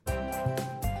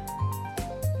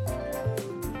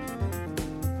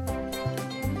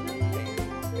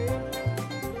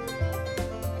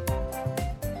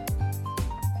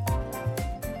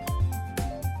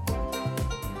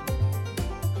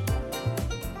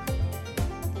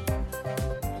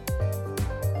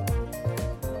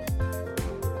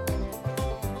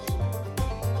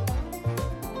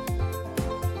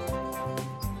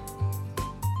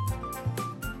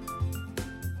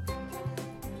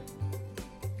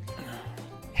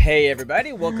Hey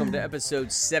everybody, welcome to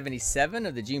episode 77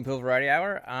 of the Gene Pool Variety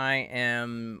Hour. I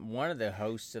am one of the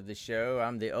hosts of the show.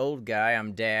 I'm the old guy,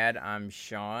 I'm Dad, I'm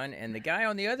Sean, and the guy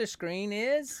on the other screen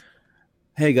is...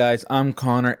 Hey guys, I'm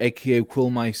Connor, aka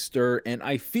Quillmeister, and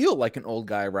I feel like an old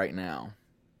guy right now.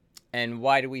 And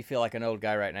why do we feel like an old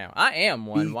guy right now? I am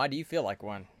one. Be, Why do you feel like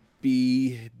one?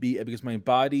 because my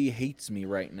body hates me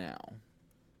right now.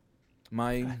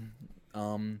 My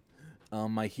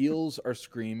my heels are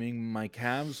screaming, my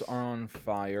calves are on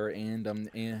fire, and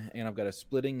I've got a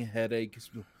splitting headache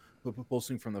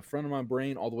pulsing from the front of my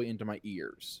brain all the way into my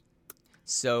ears.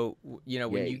 So, when you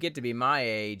Yay. get to be my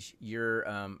age, your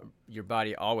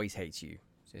body always hates you.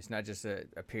 So it's not just a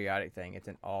periodic thing, it's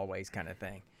an always kind of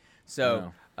thing.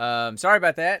 So, sorry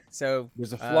about that. So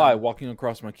There's a fly walking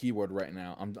across my keyboard right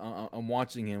now. I'm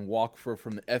watching him walk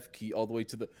from the F key all the way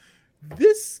to the.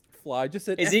 This fly just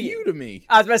said F you to me.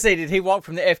 I was about to say, did he walk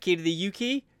from the F key to the U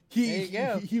key? There you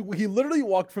go. He literally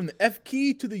walked from the F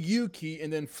key to the U key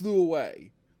and then flew away.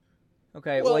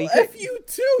 Okay, well F you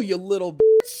too, you little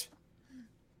bitch.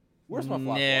 Where's my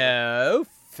fly? No,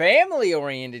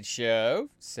 family-oriented show.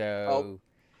 So,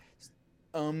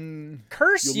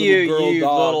 curse you, you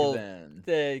little,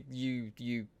 you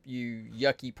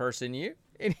yucky person, you.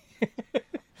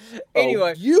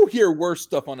 Anyway, you hear worse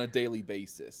stuff on a daily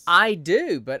basis. I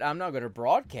do, but I'm not going to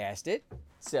broadcast it.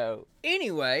 So,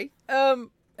 anyway,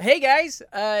 hey guys,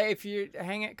 if you're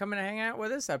coming to hang out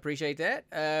with us, I appreciate that.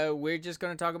 We're just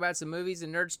going to talk about some movies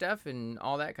and nerd stuff and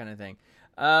all that kind of thing.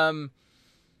 I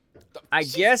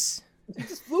guess he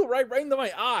just flew right into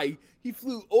my eye. He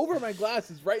flew over my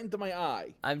glasses right into my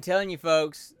eye. I'm telling you,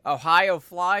 folks, Ohio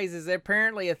flies is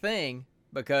apparently a thing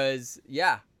because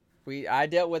I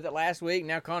dealt with it last week.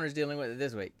 Now Connor's dealing with it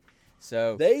this week.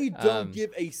 So they don't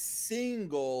give a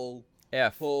single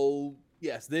F.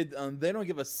 Yes, they don't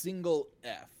give a single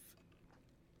F.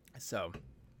 So,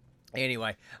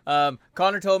 anyway,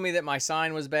 Connor told me that my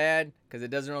sign was bad because it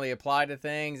doesn't really apply to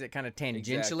things. It kind of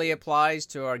tangentially applies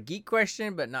to our geek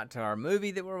question, but not to our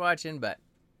movie that we're watching. But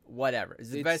whatever, it's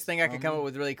the best thing I could come up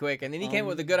with really quick. And then he came up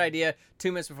with a good idea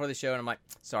 2 minutes before the show, and I'm like,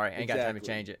 sorry, I ain't got time to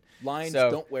change it. Lions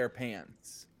don't wear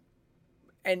pants.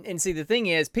 And see, the thing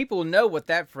is, people know what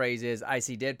that phrase is. I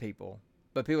see dead people,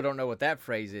 but people don't know what that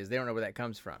phrase is. They don't know where that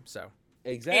comes from. So.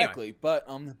 Exactly,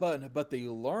 anyway. but they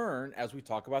learn as we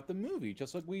talk about the movie,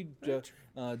 just like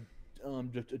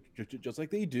just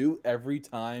like they do every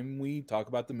time we talk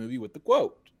about the movie with the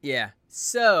quote. Yeah.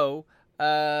 So,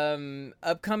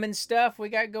 upcoming stuff we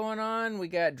got going on. We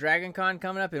got Dragon Con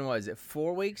coming up in, what is it,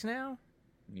 4 weeks now?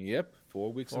 Yep,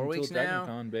 4 weeks until Dragon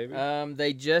Con, baby.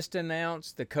 They just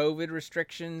announced the COVID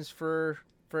restrictions for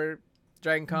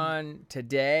Dragon Con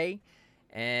today,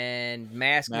 and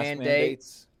mask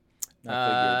mandates.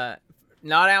 Not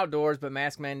outdoors, but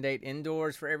mask mandate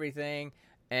indoors for everything.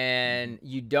 And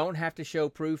you don't have to show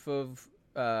proof of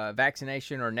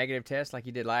vaccination or negative test like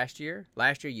you did last year.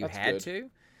 Last year you had to.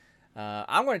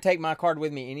 I'm going to take my card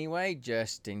with me anyway,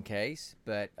 just in case.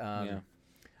 But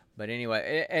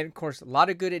anyway, and of course, a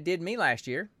lot of good it did me last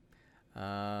year.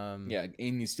 And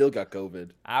you still got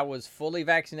COVID. I was fully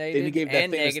vaccinated. They gave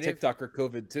that famous negative. TikToker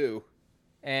COVID too.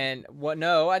 And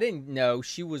no, I didn't know.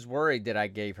 She was worried that I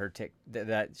gave her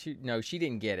she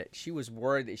didn't get it. She was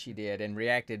worried that she did and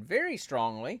reacted very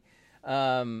strongly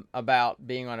about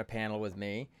being on a panel with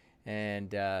me.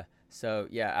 And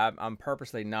I'm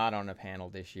purposely not on a panel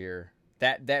this year.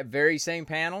 That very same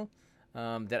panel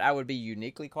that I would be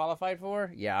uniquely qualified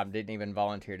for. Yeah, I didn't even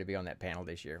volunteer to be on that panel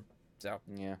this year. So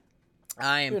yeah,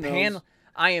 I am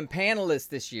panelist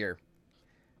this year.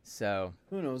 So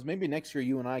who knows? Maybe next year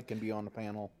you and I can be on the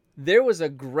panel. There was a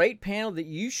great panel that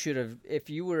you should have, if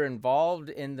you were involved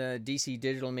in the DC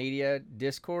Digital Media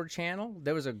Discord channel.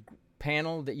 There was a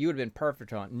panel that you would have been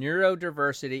perfect on: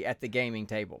 neurodiversity at the gaming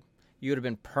table. You would have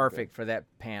been perfect for that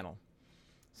panel.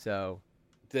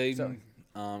 Okay.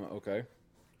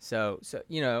 So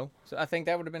I think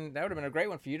that would have been a great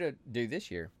one for you to do this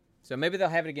year. So maybe they'll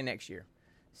have it again next year.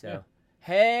 So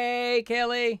Hey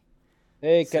Kelly.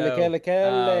 Hey,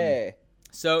 Kelly.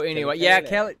 So anyway,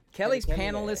 Kelly's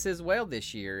panelist as well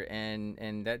this year,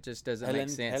 and that just doesn't make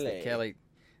sense that Kelly.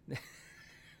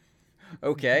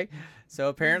 Okay, so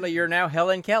apparently you're now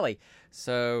Helen Kelly.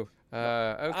 So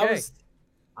okay. I'm just,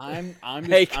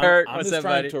 hey Kurt, what's up,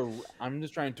 buddy? I'm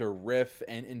just trying to riff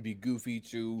and be goofy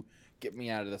to get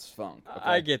me out of this funk. Okay?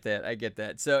 I get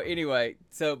that. So anyway,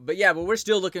 but we're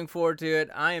still looking forward to it.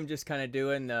 I am just kind of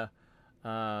doing the.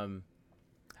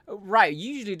 Right,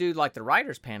 you usually do like the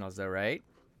writers panels though, right?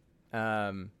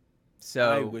 So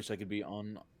I wish I could be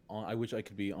on I wish I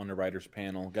could be on the writers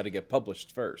panel. Got to get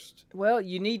published first. Well,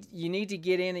 you need to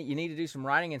get in it. You need to do some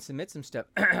writing and submit some stuff,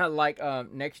 like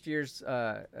next year's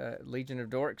Legion of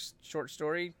Dorks short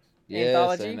story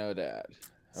anthology. Yes, I know that.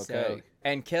 Okay. So,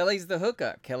 and Kelly's the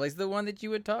hookup. Kelly's the one that you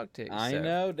would talk to. I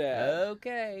know that.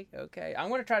 Okay. I'm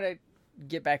going to try to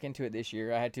get back into it this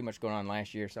year. I had too much going on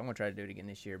last year, so I'm going to try to do it again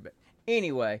this year. But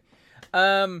anyway,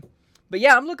 but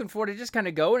yeah, I'm looking forward to just kind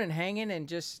of going and hanging and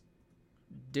just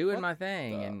doing my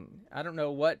thing. And I don't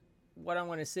know what I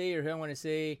want to see or who I want to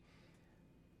see.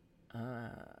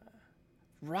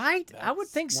 Right? I would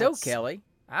think so, Kelly.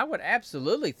 I would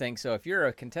absolutely think so. If you're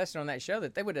a contestant on that show,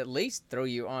 that they would at least throw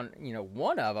you on,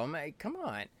 one of them. Hey, come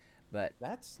on. But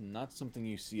that's not something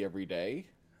you see every day.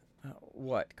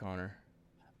 What, Connor?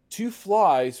 Two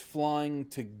flies flying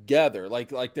together,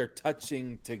 like they're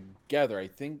touching together. I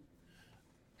think.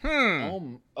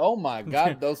 Oh my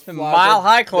God! Those flies. Mile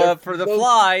High Club for the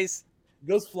flies.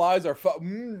 Those flies are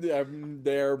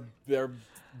they're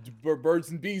birds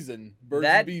and bees and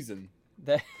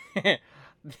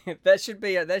That should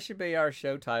be our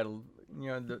show title.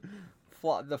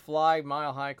 The Fly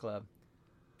Mile High Club.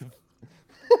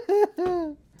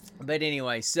 But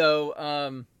anyway,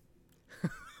 so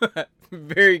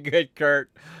very good, Kurt.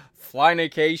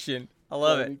 Flynication. I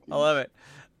love it.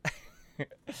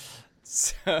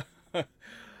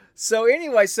 So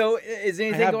anyway, is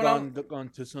anything going on?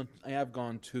 I have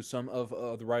gone to some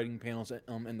of the writing panels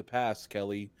in the past,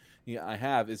 Kelly. Yeah, I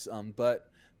have.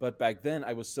 But back then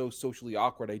I was so socially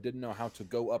awkward. I didn't know how to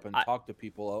go up and talk to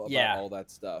people about all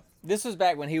that stuff. This was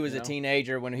back when he was a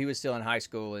teenager, when he was still in high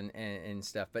school and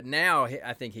stuff. But now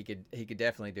I think he could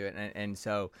definitely do it. And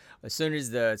so as soon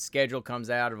as the schedule comes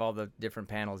out of all the different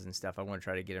panels and stuff, I want to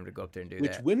try to get him to go up there and do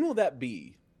that. When will that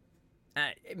be?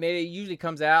 Maybe it usually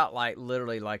comes out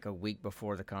literally a week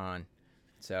before the con.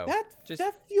 So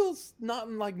that feels not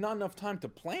enough time to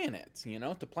plan it.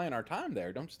 To plan our time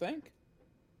there, don't you think?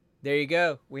 There you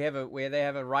go. They have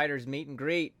a writers meet and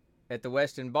greet at the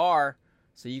Weston Bar,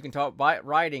 so you can talk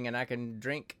writing and I can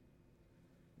drink.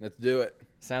 Let's do it.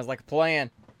 Sounds like a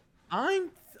plan. If I'm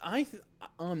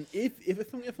going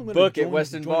to book at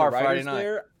Weston Bar Friday night.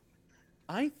 There,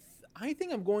 I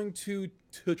think I'm going to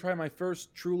try my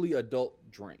first truly adult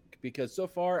drink, because so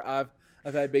far I've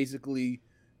had basically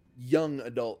young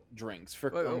adult drinks for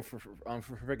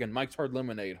friggin' Mike's Hard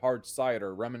Lemonade, hard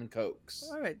cider, rum and cokes.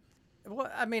 All right.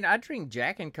 Well, I mean, I drink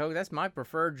Jack and Coke. That's my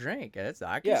preferred drink.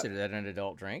 I consider that an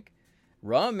adult drink.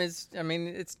 Rum it's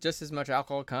just as much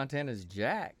alcohol content as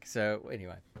Jack. So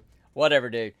anyway,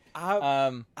 whatever, dude.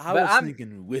 I was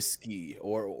thinking whiskey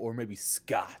or maybe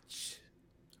scotch.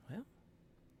 Well,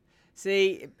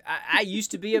 see, I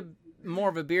used to be more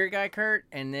of a beer guy, Kurt,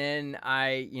 and then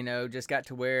I, just got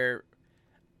to where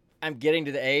I'm getting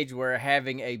to the age where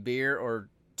having a beer or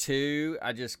two,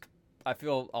 I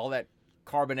feel all that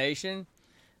carbonation,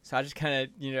 so I just kind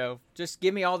of just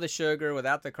give me all the sugar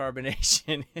without the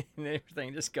carbonation and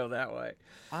everything, just go that way.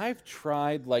 I've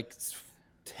tried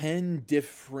 10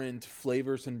 different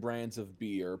flavors and brands of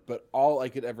beer, but all I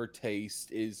could ever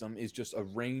taste is just a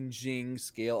ranging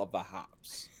scale of the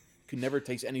hops. Could never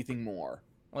taste anything more.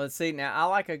 Well, let's see. Now I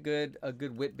like a good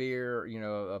wit beer,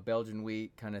 a Belgian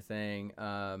wheat kind of thing,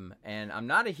 and I'm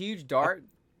not a huge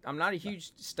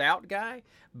stout guy,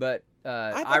 but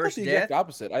Irish the Death. Exact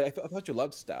opposite. I thought you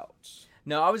loved stouts.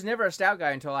 No, I was never a stout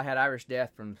guy until I had Irish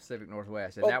Death from Pacific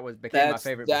Northwest, and that became my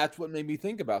favorite. That's what made me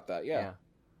think about that. Yeah.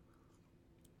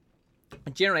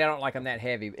 Generally, I don't like them that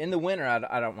heavy. In the winter,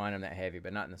 I don't mind them that heavy,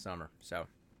 but not in the summer. So,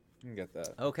 you get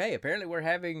that. Okay. Apparently, we're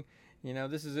having,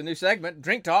 this is a new segment,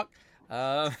 Drink Talk.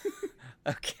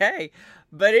 Okay,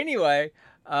 but anyway,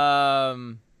 yeah,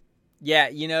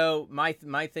 my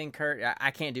thing, Kurt, I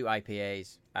can't do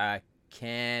IPAs. I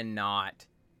cannot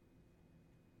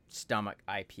stomach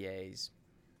IPAs.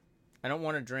 I don't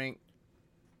want to drink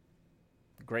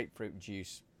grapefruit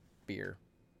juice beer.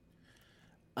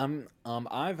 I'm going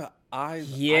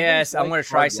to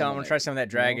try some. I'm going to try some of that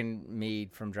Dragon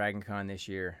mead from Dragon Con this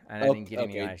year, and I didn't get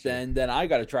any last year. Then I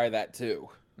got to try that too.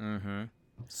 Mm-hmm.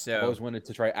 So I always wanted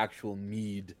to try actual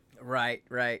mead. Right.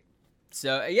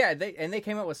 So yeah, they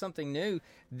came up with something new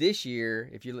this year.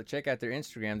 If you check out their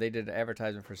Instagram, they did an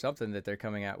advertisement for something that they're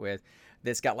coming out with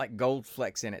that's got gold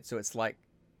flecks in it. So it's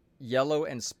yellow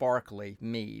and sparkly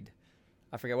mead.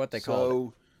 I forget what they call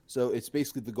it. So it's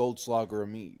basically the Goldschlager of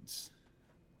meads.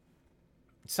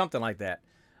 Something like that.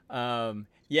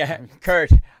 Yeah,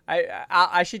 Kurt,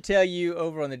 I should tell you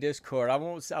over on the Discord. I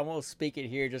won't speak it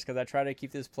here just because I try to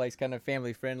keep this place kind of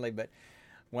family friendly. But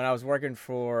when I was working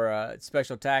for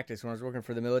Special Tactics, when I was working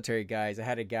for the military guys, I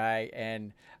had a guy,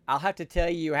 and I'll have to tell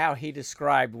you how he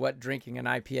described what drinking an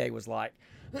IPA was like.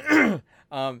 It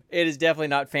is definitely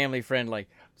not family friendly.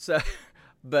 So,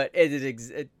 but it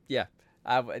is, yeah.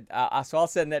 So I'll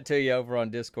send that to you over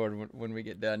on Discord when we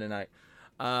get done tonight.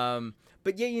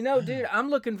 But yeah, dude, I'm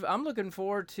looking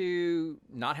forward to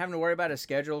not having to worry about a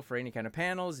schedule for any kind of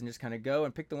panels and just kind of go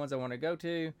and pick the ones I want to go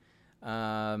to.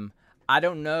 I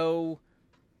don't know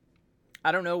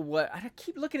what I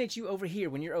keep looking at you over here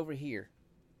when you're over here.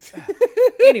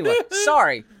 Anyway,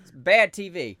 sorry, it's bad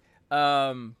TV.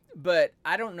 But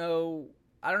I don't know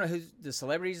who's the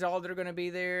celebrities all that are going to be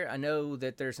there. I know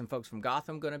that there's some folks from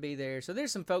Gotham going to be there. So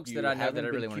there's some folks that I know that I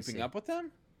really want to see. Keeping up with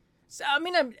them? So, I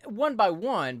mean, I'm one by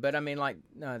one, but I mean, like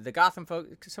the Gotham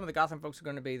folks. Some of the Gotham folks are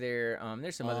going to be there.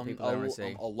 There's some other people I want to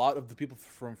see. A lot of the people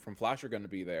from Flash are going to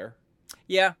be there.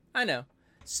 Yeah, I know.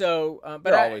 So, but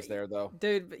they're always there, though,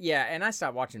 dude. Yeah, and I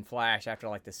stopped watching Flash after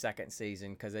like the second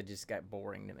season because it just got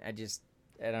boring to me.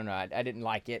 I don't know. I didn't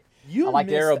like it. I liked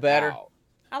Arrow better.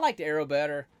 I liked Arrow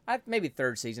better. Maybe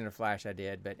third season of Flash I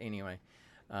did, but anyway.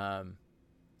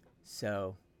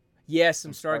 So. Yes,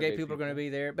 some Stargate people are going to be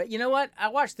there, but you know what? I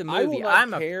watched the movie. I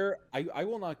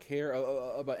will not care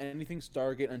about anything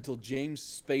Stargate until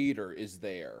James Spader is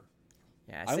there.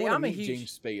 Yeah, see, I'm a huge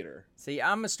James Spader. See,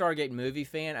 I'm a Stargate movie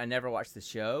fan. I never watched the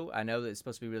show. I know that it's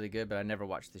supposed to be really good, but I never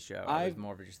watched the show. I was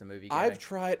more of just a movie guy. I've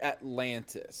tried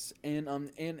Atlantis, and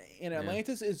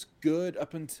Atlantis is good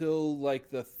up until like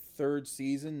the third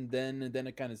season. Then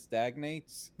it kind of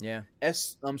stagnates. Yeah.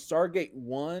 Stargate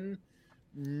 1.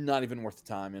 Not even worth the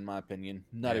time, in my opinion.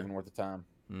 Not even worth the time.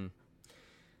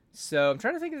 So I'm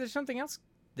trying to think if there's something else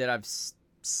that I've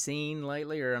seen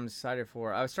lately or I'm excited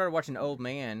for. I started watching Old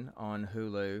Man on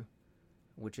Hulu,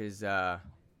 which is Jeff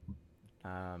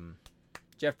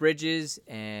Bridges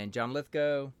and John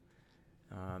Lithgow.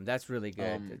 That's really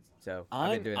good. So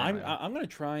I've been doing that. I'm gonna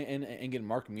try and get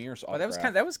Mark Mears autograph.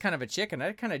 Well, that was kind of a chicken.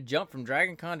 I kind of jumped from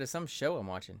Dragon Con to some show I'm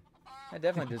watching. I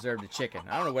definitely deserved a chicken.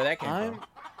 I don't know where that came from.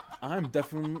 I'm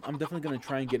definitely gonna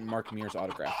try and get Mark Mears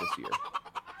autograph this year.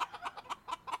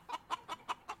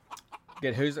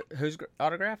 Get whose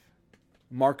autograph?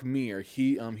 Mark Meer.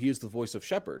 He is the voice of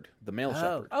Shepard, the male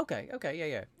Shepard. Okay,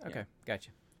 yeah. Okay,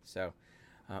 gotcha. So,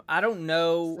 I don't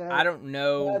know.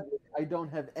 I don't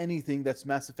have anything that's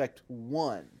Mass Effect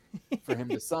 1 for him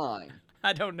to sign.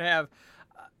 I don't have.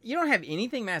 You don't have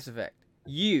anything Mass Effect.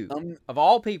 You, of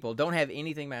all people, don't have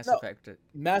anything Mass Effect.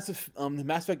 Mass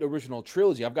Effect original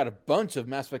trilogy. I've got a bunch of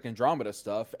Mass Effect Andromeda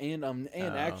stuff, and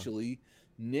actually,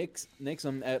 Nick's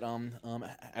at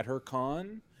her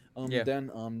con,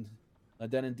 then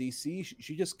in DC,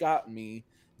 she just got me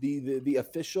the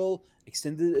official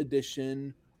extended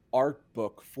edition art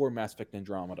book for Mass Effect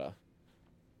Andromeda.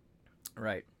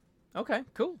 Right. Okay.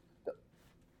 Cool.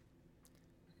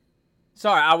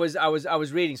 Sorry, I was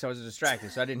reading, so I was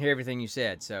distracted, so I didn't hear everything you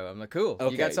said. So I'm like, cool. Okay.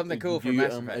 You got something cool for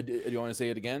Mass Effect. Do you want to say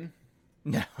it again?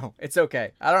 No, it's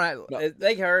okay. I don't have. No.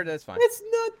 They heard. That's fine. That's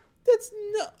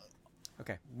not.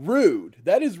 Okay. Rude.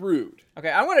 That is rude. Okay,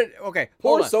 I want to. Okay.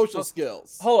 Poor social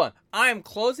skills. Hold on. I am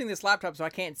closing this laptop so I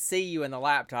can't see you in the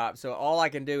laptop. So all I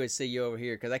can do is see you over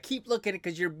here because I keep looking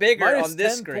because you're bigger on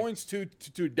this screen. -10 points to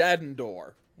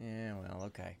Dadendor. Yeah, well,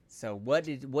 okay. So what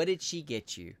did she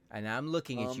get you? And I'm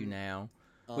looking at you now,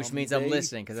 which means I'm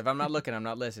listening. Because if I'm not looking, I'm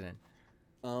not listening.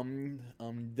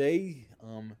 They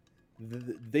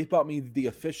bought me the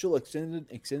official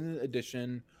extended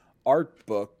edition art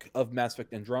book of Mass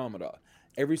Effect Andromeda.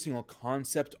 Every single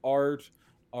concept art,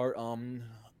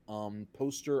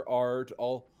 poster art,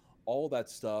 all that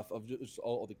stuff of just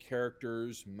all the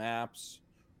characters, maps,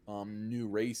 new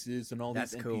races, and all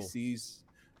these NPCs.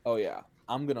 Cool. Oh yeah.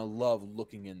 I'm gonna love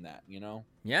looking in that, you know.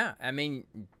 Yeah, I mean,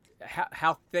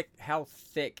 how thick? How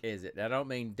thick is it? I don't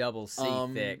mean double C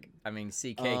thick. I mean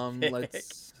CK thick.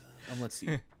 Let's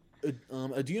see.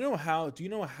 Do you know how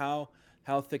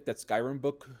thick that Skyrim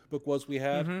book was we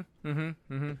had?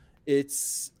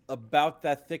 It's about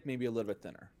that thick, maybe a little bit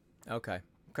thinner. Okay,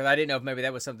 because I didn't know if maybe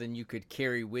that was something you could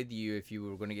carry with you if you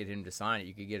were going to get him to sign it.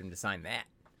 You could get him to sign that.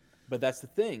 But that's the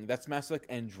thing. That's Mass Effect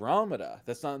Andromeda.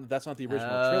 That's not the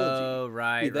original trilogy. Oh,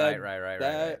 right. That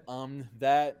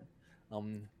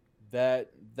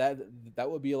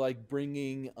would be like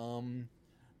bringing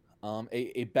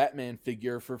a Batman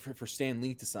figure for Stan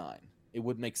Lee to sign. It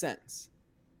would make sense.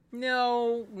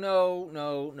 No.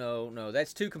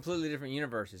 That's two completely different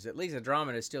universes. At least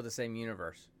Andromeda is still the same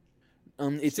universe.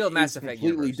 It's still Mass Effect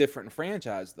completely universe. Different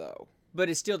franchise though. But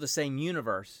it's still the same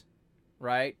universe.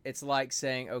 Right? It's like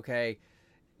saying, okay,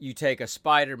 you take a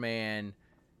Spider-Man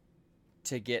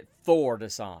to get Thor to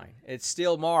sign. It's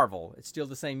still Marvel. It's still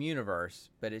the same universe,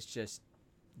 but it's just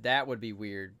that would be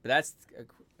weird. But that's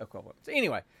equivalent. So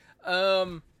anyway,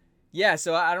 yeah.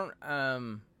 So I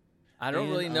don't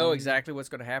really know exactly what's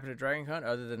going to happen at Dragon Con,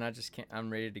 other than I'm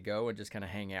ready to go and just kind of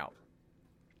hang out.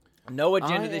 No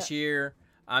agenda this year.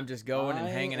 I'm just going and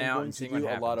hanging out and seeing what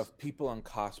happens. A lot of people on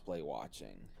cosplay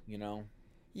watching, you know.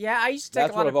 Yeah, I used to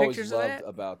take a lot of pictures of that. That's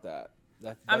what I've always loved about that.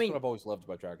 That's what I've always loved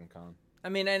about Dragon Con. I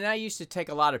mean, and I used to take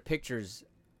a lot of pictures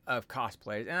of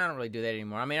cosplayers, and I don't really do that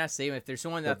anymore. I mean, I see them if there's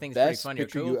someone that I think is pretty funny or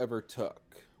cool. The best picture you ever took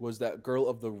was that girl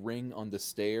of the ring on the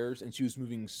stairs, and she was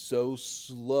moving so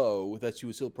slow that she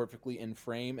was still perfectly in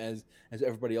frame as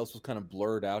everybody else was kind of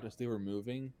blurred out as they were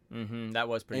moving. Mm-hmm. That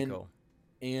was pretty cool.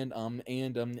 And I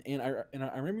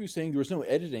remember you saying there was no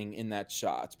editing in that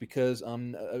shot because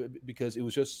it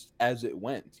was just as it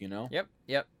went, you know. Yep.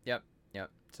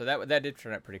 So that did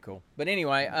turn out pretty cool. But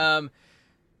anyway,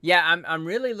 yeah, I'm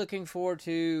really looking forward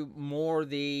to more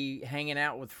the hanging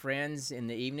out with friends in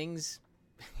the evenings,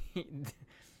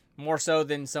 more so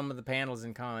than some of the panels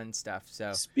and con stuff.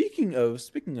 So speaking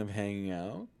of hanging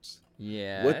out,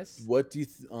 yes. What do you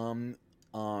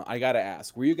I gotta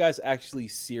ask, were you guys actually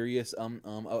serious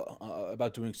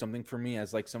about doing something for me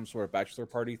as like some sort of bachelor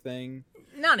party thing?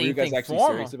 Not anything formal. Were you guys actually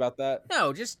serious about that?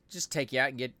 No, just take you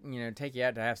out and take you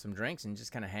out to have some drinks and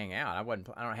just kind of hang out. I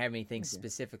don't have anything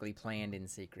specifically planned in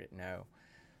secret. No.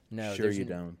 Sure you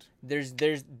don't. There's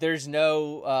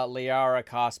no Liara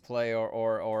cosplay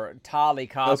or Tali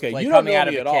cosplay you coming don't out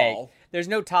of a cake. All. There's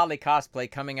no Tali cosplay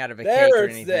coming out of a cake or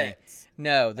anything. That.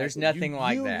 No, there's nothing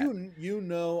like that. You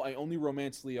know, I only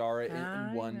romance Liara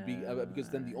in one because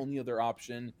then the only other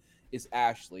option is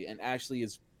Ashley, and Ashley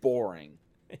is boring.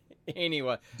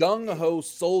 Anyway, gung-ho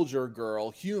soldier girl,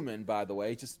 human by the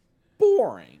way, just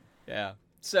boring. Yeah.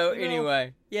 So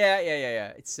anyway,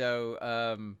 yeah. So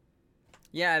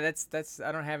yeah, that's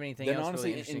I don't have anything else honestly,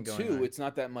 really interesting going on. In 2, it's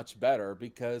not that much better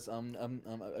because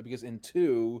in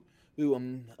 2, you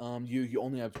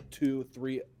only have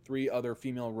three other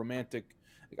female romantic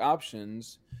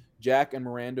options, Jack and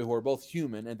Miranda, who are both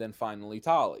human, and then finally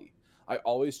Tali. I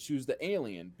always choose the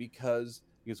alien because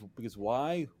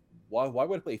why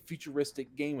would I play a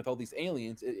futuristic game with all these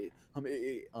aliens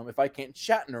if I can't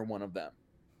Shatner one of them?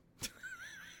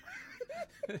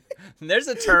 There's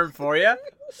a term for you.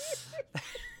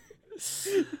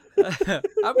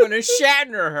 I'm gonna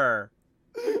Shatner her.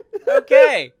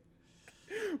 Okay.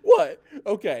 What?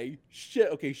 Okay.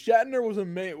 Okay. Shatner was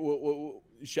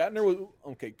Shatner was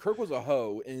okay. Kirk was a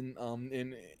hoe in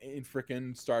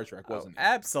frickin' Star Trek, wasn't he?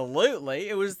 Absolutely.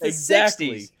 It was the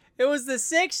 60s. It was the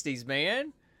 60s,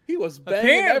 man. He was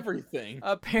banging everything.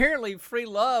 Apparently, free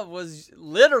love was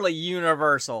literally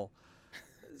universal.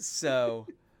 So,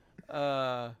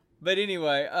 but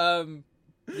anyway,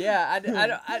 yeah,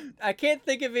 I can't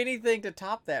think of anything to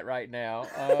top that right now.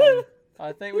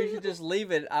 I think we should just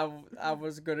leave it. I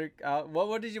was gonna.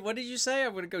 What did you say?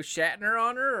 I'm gonna go Shatner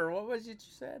on her, or what was it you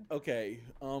said? Okay.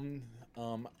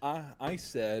 I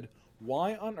said,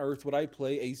 why on earth would I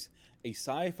play a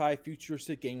sci-fi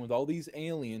futuristic game with all these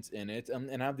aliens in it,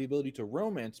 and have the ability to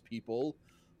romance people?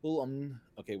 Well,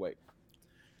 okay, wait.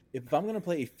 If I'm gonna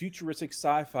play a futuristic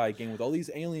sci-fi game with all these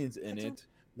aliens in it,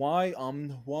 why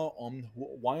on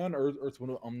earth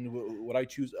would I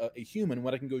choose a human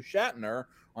when I can go Shatner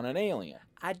on an alien?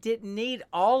 I didn't need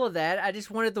all of that. I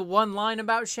just wanted the one line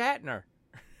about Shatner.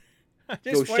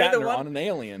 Go Shatner on an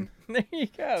alien. There you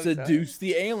go. Seduce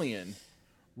the alien.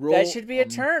 That should be a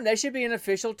term. That should be an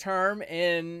official term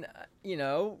in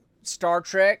Star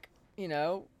Trek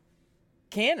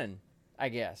canon, I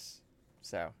guess.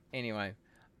 So anyway,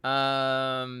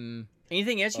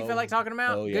 anything else you feel like talking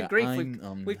about? Oh, yeah. Good grief,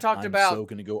 we've talked about. I'm so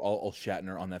gonna go all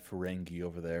Shatner on that Ferengi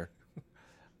over there.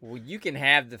 Well, you can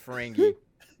have the Ferengi.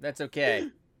 That's okay.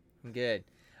 Good.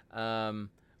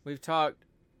 We've talked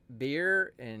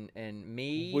beer and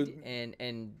mead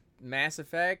and Mass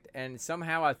Effect, and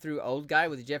somehow I threw Old Guy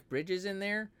with Jeff Bridges in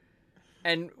there,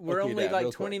 and we're only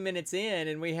like 20 minutes in,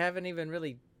 and we haven't even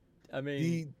really. I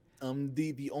mean,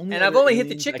 the only and I've only hit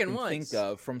the chicken I can once. Think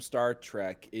of from Star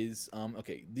Trek is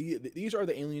okay. These are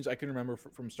the aliens I can remember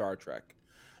from Star Trek: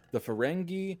 the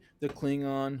Ferengi, the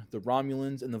Klingon, the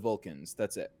Romulans, and the Vulcans.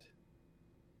 That's it.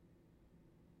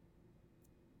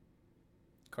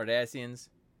 Cardassians?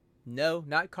 No,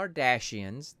 not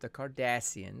Kardashians. The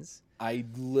Cardassians. I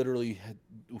literally had,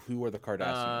 who are the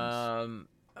Cardassians?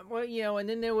 Well, and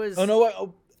then there was. Oh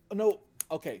no! No.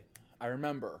 Okay, I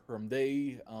remember from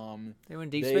they were in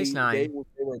Deep Space Nine. They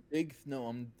were big. No,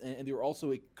 and they were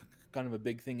also kind of a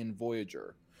big thing in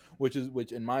Voyager, which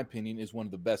in my opinion is one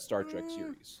of the best Star Trek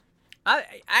series.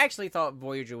 I actually thought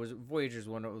Voyager's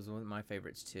one of my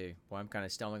favorites too. Boy, I'm kind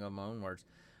of stumbling on my own words.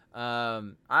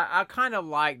 I kind of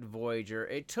liked Voyager.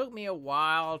 It took me a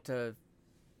while to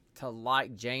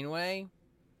like Janeway,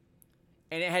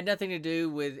 and it had nothing to do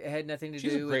with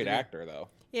She's a great actor though.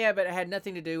 Yeah, but it had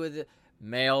nothing to do with the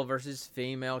male versus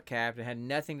female captain. It had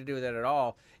nothing to do with that at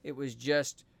all. It was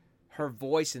just her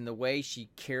voice and the way she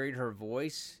carried her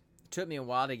voice. It took me a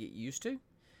while to get used to.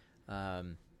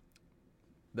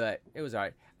 But it was all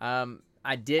right. I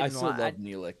still love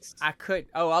Neelix. I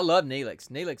love Neelix.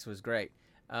 Neelix was great.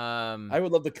 I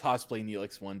would love to cosplay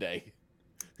Neelix one day.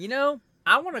 You know,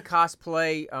 I want to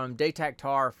cosplay Datak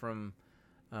Tar from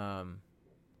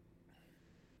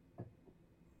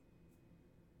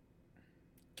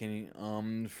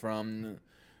from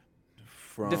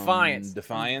Defiance.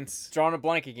 Defiance. Drawing a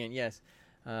blank again. Yes.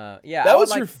 Yeah. That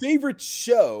was your favorite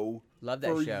show. Love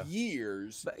that show.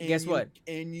 Years. But guess what?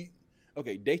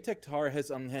 Okay, Datak Tar has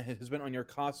been on your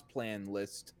cosplay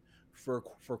list for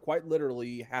quite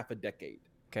literally half a decade.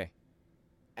 Okay.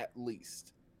 At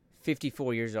least.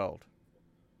 54 years old.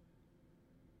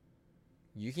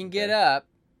 You can get up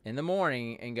in the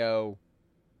morning and go,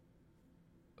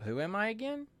 who am I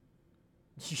again?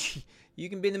 You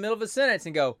can be in the middle of a sentence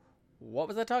and go, what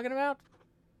was I talking about?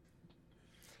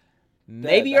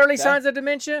 Maybe early signs of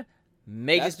dementia.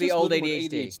 May just be old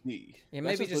ADHD. Yeah,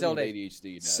 maybe just old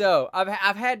ADHD. So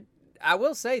I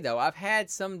will say though, I've had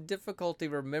some difficulty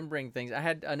remembering things. I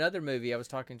had another movie. I was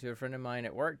talking to a friend of mine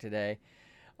at work today.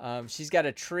 She's got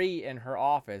a tree in her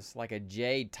office, like a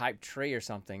jade type tree or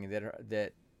something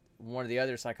that one of the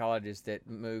other psychologists that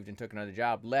moved and took another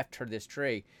job left her this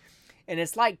tree. And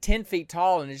it's like 10 feet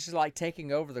tall, and it's just like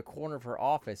taking over the corner of her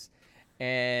office.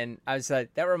 And I was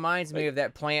like, that reminds me of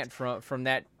that plant from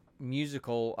that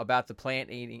musical about the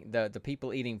plant eating, the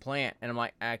people eating plant. And I'm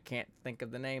like, I can't think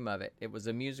of the name of it. It was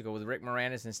a musical with Rick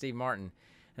Moranis and Steve Martin.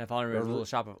 And if I remember, Little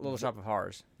Shop of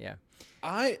Horrors. Yeah.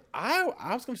 I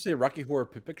was going to say Rocky Horror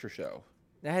Picture Show.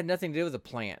 That had nothing to do with the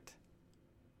plant.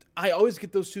 I always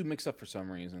get those two mixed up for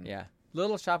some reason. Yeah.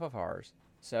 Little Shop of Horrors.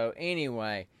 So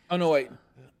anyway. Oh no, wait.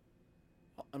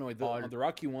 The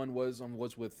Rocky one was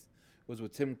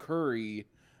with Tim Curry.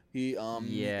 He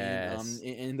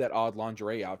in that odd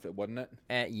lingerie outfit, wasn't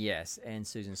it? Yes, and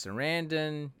Susan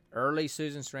Sarandon, early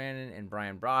Susan Sarandon, and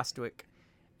Brian Bostwick,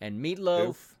 and Meatloaf.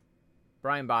 Who?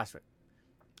 Brian Bostwick,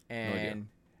 and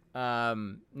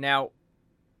now,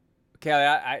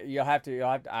 Kelly, you'll have to.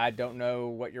 I don't know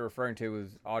what you're referring to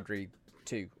with Audrey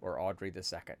II or Audrey II.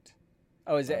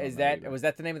 Oh, was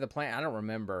that the name of the plant? I don't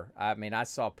remember. I mean, I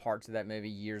saw parts of that movie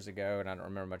years ago, and I don't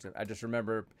remember much of it. I just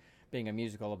remember being a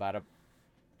musical about a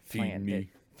plant.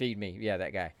 Feed me. Yeah,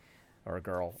 that guy or a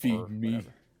girl. Feed me.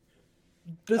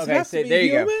 Does it have to be there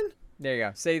human? You go. There you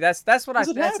go. See, that's what I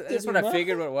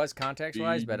figured what it was context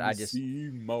wise, but I just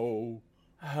feed me all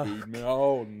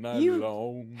night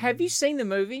long. Have you seen the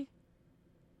movie?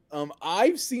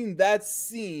 I've seen that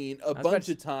scene a bunch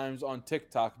of times on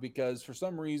TikTok because for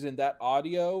some reason that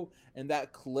audio and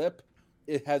that clip,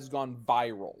 it has gone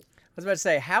viral. I was about to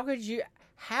say, how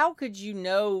could you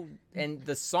know and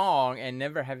the song and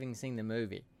never having seen the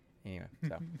movie? Anyway,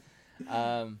 so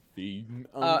I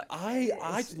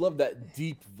just love that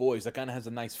deep voice. That kind of has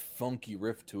a nice funky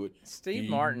riff to it. Steve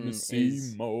Martin is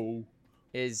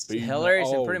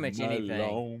hilarious in pretty much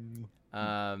anything.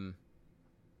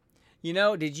 You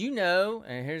know, did you know,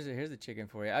 and here's the chicken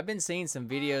for you. I've been seeing some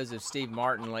videos of Steve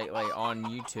Martin lately on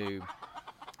YouTube.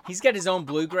 He's got his own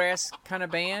bluegrass kind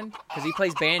of band because he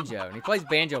plays banjo, and he plays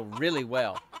banjo really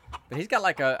well. But he's got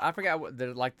I forgot what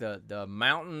the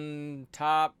mountain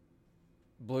top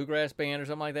bluegrass band or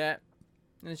something like that.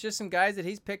 And it's just some guys that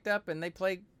he's picked up, and they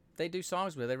do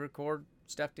songs with. They record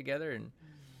stuff together, and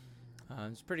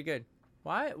it's pretty good.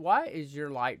 Why is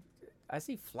your light? I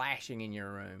see flashing in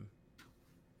your room.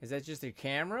 Is that just a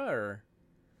camera, or?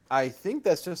 I think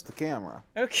that's just the camera.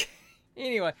 Okay.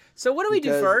 Anyway, so what do we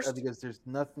do first? Because there's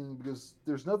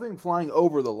nothing flying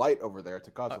over the light over there to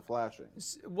cause the flashing.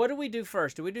 What do we do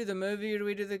first? Do we do the movie or do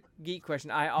we do the geek question?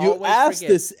 You ask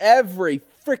this every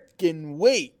freaking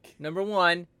week. Number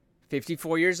 1,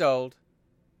 54 years old.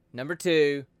 Number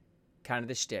 2, kind of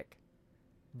the shtick.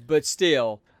 But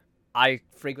still, I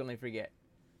frequently forget.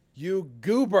 You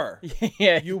goober.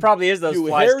 Yeah, you probably is those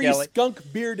flies, hairy, Kelly.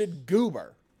 skunk-bearded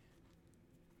goober.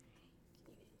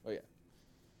 Oh, yeah.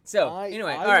 So,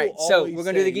 anyway, all right. So, we're going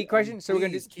to do the geek question? So, we're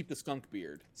going to keep the skunk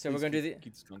beard. So, we're going to do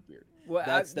keep the skunk beard. Well,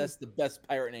 that's the best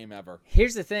pirate name ever.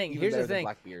 Here's the thing.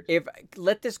 If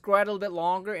let this grow out a little bit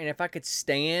longer, and if I could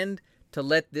stand to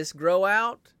let this grow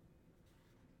out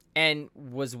and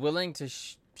was willing to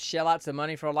shell out some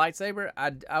money for a lightsaber,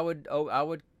 I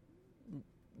would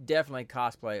definitely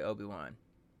cosplay Obi-Wan.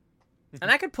 And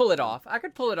I could pull it off. I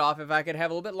could pull it off if I could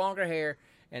have a little bit longer hair,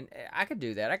 and I could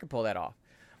do that. I could pull that off.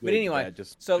 But anyway,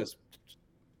 just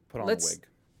put on a wig.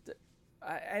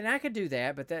 And I could do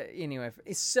that, but that anyway.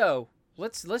 So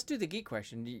let's do the geek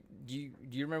question. Do you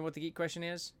remember what the geek question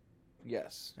is?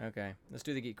 Yes. Okay, let's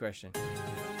do the geek question.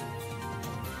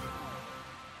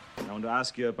 I want to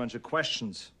ask you a bunch of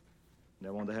questions, and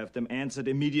I want to have them answered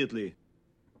immediately.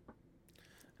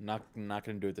 Not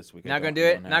gonna do it this week. Not gonna do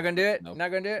it. Not gonna do it. Nope. Not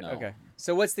gonna do it. No. Okay.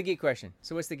 So what's the geek question?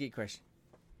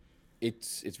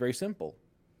 It's very simple.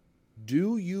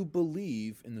 Do you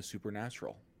believe in the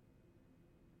supernatural?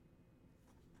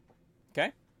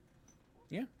 Okay.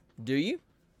 Yeah. Do you?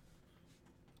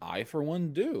 I, for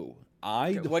one, do.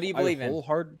 What do you believe in?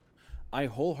 I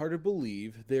wholeheartedly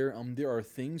believe there are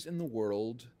things in the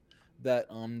world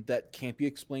that can't be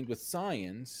explained with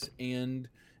science and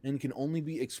can only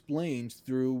be explained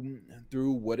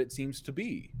through what it seems to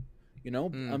be,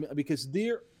 because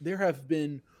there have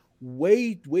been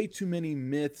way too many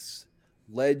myths,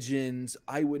 legends,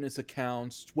 eyewitness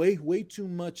accounts, way too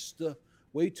much stuff,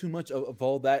 way too much of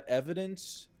all that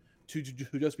evidence to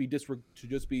just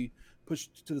be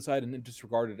pushed to the side and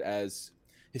disregarded as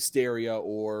hysteria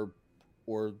or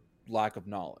lack of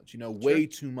knowledge. Way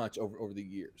too much over the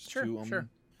years. Sure.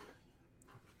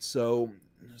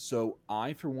 So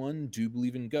I, for one, do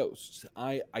believe in ghosts.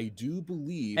 I do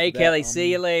believe. Hey, Kelly,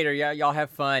 see you later. Y'all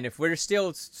have fun. If we're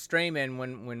still streaming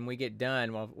when we get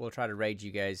done, we'll try to raid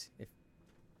you guys.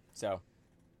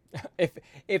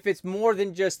 If it's more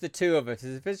than just the two of us,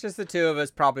 if it's just the two of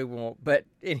us, probably won't. But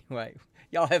anyway,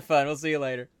 y'all have fun. We'll see you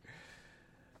later.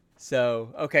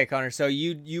 So okay, Connor. So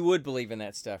you would believe in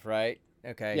that stuff, right?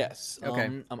 Okay. Yes.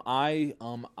 Okay. I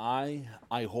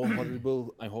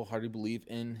wholeheartedly believe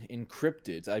in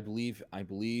cryptids. I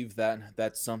believe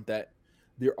that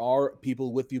there are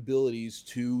people with the abilities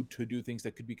to do things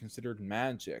that could be considered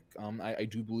magic. I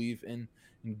do believe in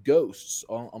ghosts.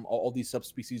 All these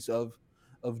subspecies of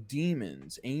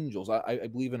demons, angels. I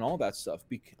believe in all that stuff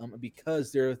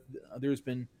because there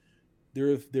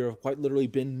have quite literally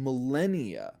been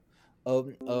millennia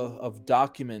of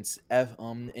documents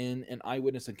and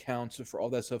eyewitness accounts for all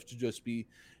that stuff to just be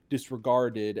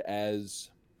disregarded as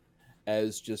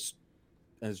just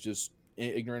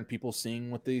ignorant people seeing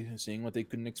what they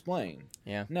couldn't explain.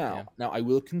 Now I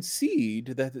will concede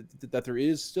that there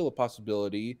is still a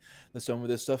possibility that some of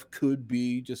this stuff could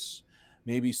be just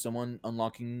maybe someone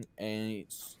unlocking an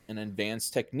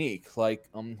advanced technique, like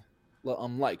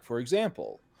for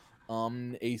example,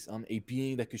 a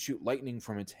being that could shoot lightning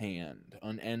from its hand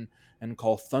and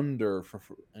call thunder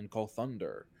call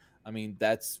thunder. I mean,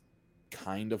 that's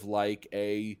kind of like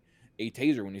a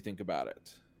taser when you think about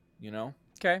it,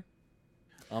 Okay.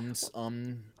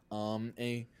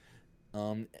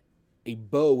 A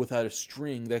bow without a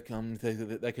string that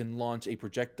can launch a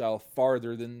projectile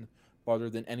farther than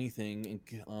anything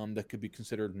that could be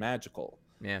considered magical.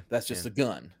 Yeah. That's just a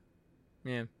gun.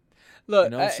 Yeah.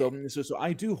 Look, so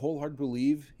I do wholeheartedly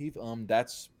believe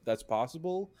that's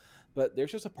possible, but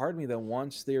there's just a part of me that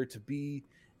wants there to be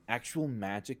actual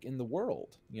magic in the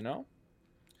world, Yeah,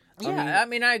 I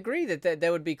mean, I agree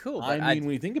that would be cool. But when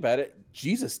you think about it,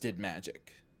 Jesus did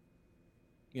magic.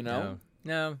 No,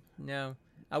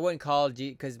 I wouldn't call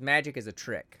because magic is a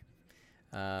trick.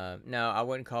 No, I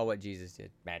wouldn't call what Jesus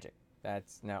did magic. I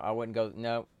wouldn't go.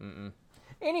 No. Mm-mm.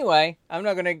 Anyway, I'm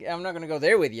not gonna go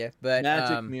there with you, but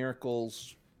magic,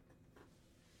 miracles,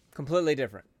 completely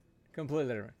different.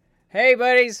 Hey,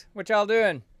 buddies, what y'all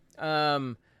doing?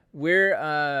 We're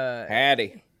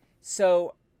Hattie.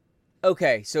 So,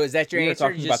 okay, so is that your answer?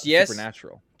 Talking just about yes,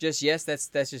 supernatural. Just yes. That's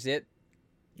just it.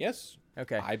 Yes.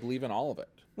 Okay. I believe in all of it.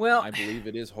 Well, I believe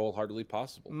it is wholeheartedly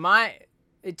possible.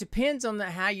 It depends on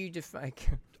how you define.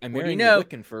 I'm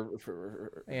looking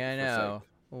for. Yeah, I know.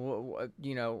 What do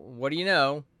you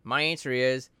know? My answer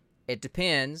is it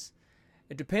depends.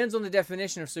 It depends on the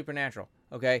definition of supernatural.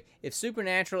 Okay, if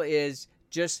supernatural is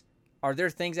just, are there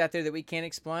things out there that we can't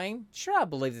explain? Sure, I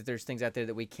believe that there's things out there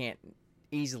that we can't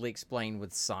easily explain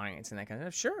with science and that kind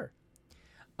of stuff. Sure.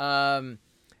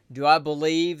 Do I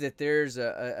believe that there's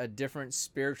a different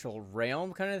spiritual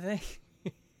realm kind of thing?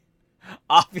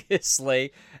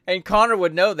 Obviously, and Connor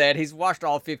would know that. He's watched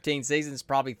all 15 seasons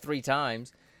probably 3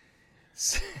 times.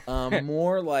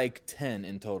 More like 10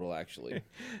 in total, actually.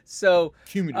 So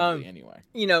cumulatively, anyway.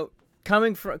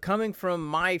 Coming from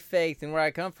my faith and where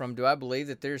I come from, do I believe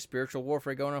that there's spiritual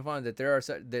warfare going on? That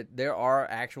there are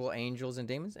actual angels and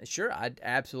demons? Sure, I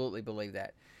absolutely believe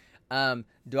that.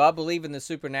 Do I believe in the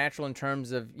supernatural in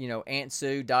terms of Aunt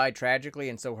Sue died tragically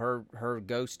and so her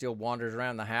ghost still wanders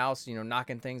around the house,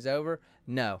 knocking things over?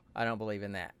 No, I don't believe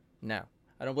in that. No,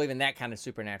 I don't believe in that kind of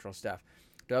supernatural stuff.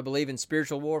 Do I believe in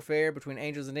spiritual warfare between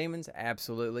angels and demons?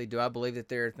 Absolutely. Do I believe that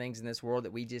there are things in this world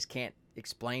that we just can't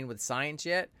explain with science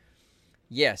yet?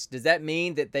 Yes. Does that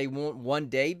mean that they won't one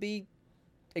day be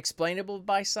explainable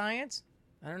by science?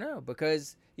 I don't know,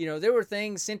 because there were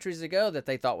things centuries ago that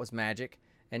they thought was magic,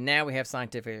 and now we have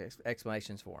scientific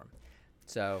explanations for them.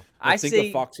 So I think see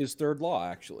of Fox's third law,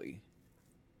 actually.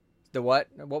 the what?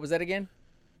 What was that again?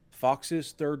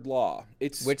 Fox's third law.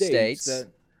 It states that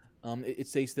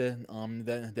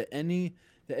that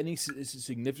any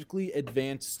significantly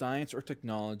advanced science or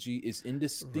technology is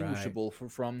indistinguishable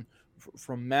from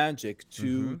magic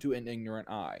to an ignorant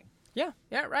eye. Yeah,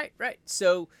 right.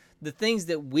 So the things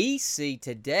that we see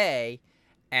today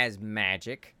as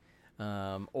magic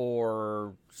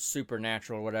or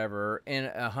supernatural or whatever, in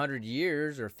 100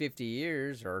 years or 50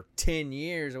 years or 10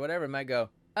 years or whatever, might go,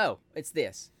 oh, it's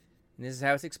this. And this is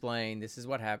how it's explained. This is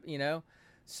what happened,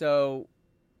 So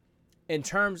in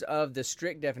terms of the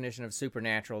strict definition of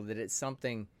supernatural, that it's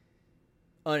something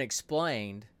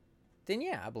unexplained, then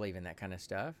yeah, I believe in that kind of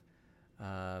stuff.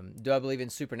 Do I believe in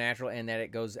supernatural and that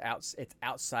it's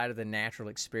outside of the natural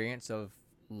experience of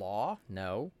law?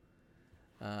 No,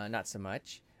 not so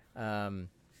much.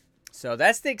 So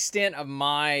that's the extent of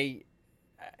my,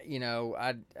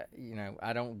 I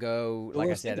don't go, like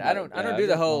I said, I don't do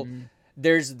the whole,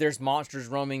 there's monsters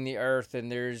roaming the earth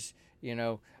and there's,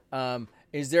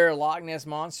 is there a Loch Ness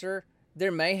monster?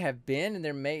 There may have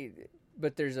been,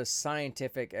 but there's a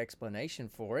scientific explanation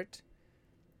for it,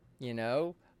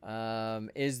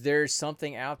 Is there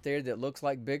something out there that looks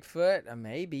like Bigfoot?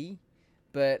 Maybe,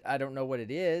 but I don't know what it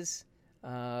is.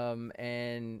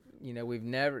 And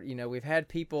we've had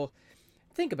people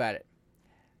think about it.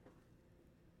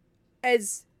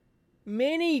 As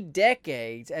many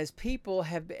decades as people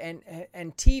have been,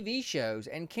 and TV shows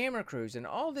and camera crews and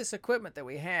all this equipment that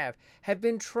we have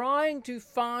been trying to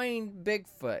find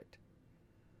Bigfoot.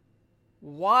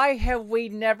 Why have we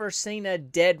never seen a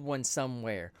dead one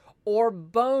somewhere, or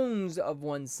bones of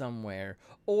one somewhere,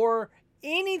 or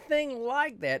anything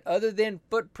like that other than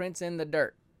footprints in the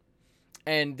dirt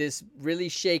and this really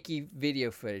shaky video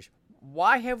footage?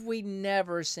 Why have we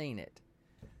never seen it?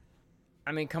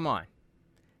 I mean, come on.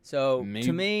 So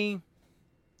to me,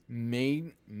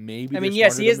 maybe. I mean,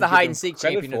 yes, he is the hide and seek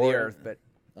champion of the earth, but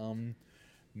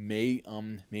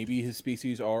maybe his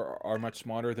species are much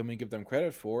smarter than we give them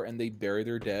credit for, and they bury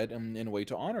their dead in a way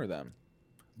to honor them,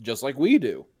 just like we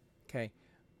do. Okay,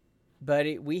 but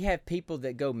we have people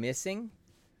that go missing,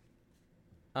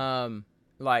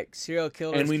 like serial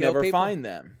killers, and we never find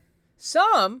them.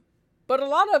 Some, but a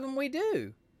lot of them we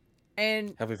do.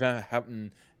 And have we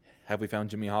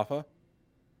found Jimmy Hoffa?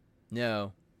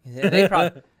 No,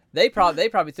 they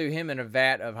probably threw him in a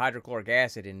vat of hydrochloric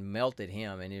acid and melted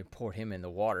him and poured him in the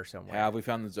water somewhere. Have we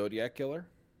found the Zodiac killer?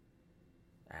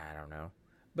 I don't know,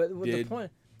 but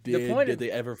did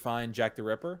they ever find Jack the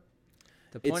Ripper?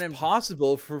 It's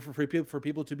possible for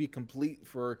people to be complete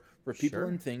for people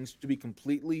and things to be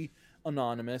completely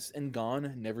anonymous and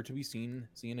gone, never to be seen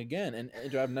again, and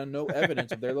to have no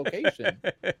evidence of their location.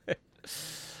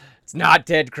 It's not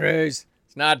Ted Cruz.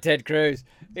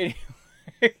 Anyway,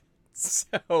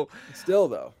 so still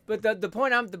though. But the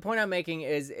point I'm making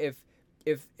is if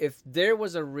there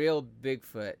was a real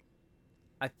Bigfoot,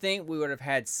 I think we would have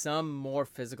had some more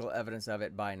physical evidence of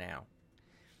it by now.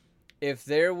 If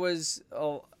there was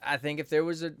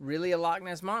really a Loch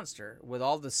Ness monster with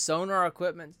all the sonar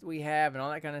equipment we have and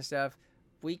all that kind of stuff,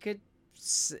 we could,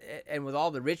 and with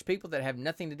all the rich people that have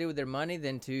nothing to do with their money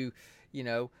than to,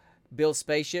 build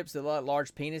spaceships that let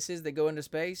large penises that go into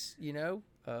space,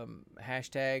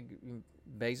 hashtag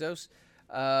Bezos,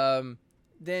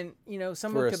 then,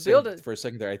 someone could build it. For a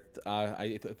second there,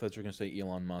 I thought you were going to say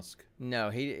Elon Musk. No,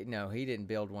 he didn't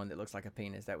build one that looks like a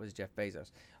penis. That was Jeff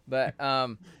Bezos. But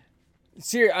I'm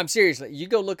seriously, you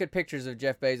go look at pictures of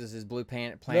Jeff Bezos' blue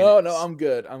planet. No, I'm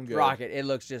good. Rocket. It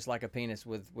looks just like a penis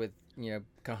with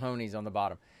cojones on the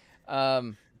bottom.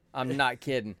 I'm not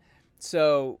kidding.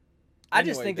 So I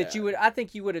just think that I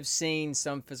think you would have seen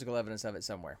some physical evidence of it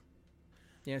somewhere.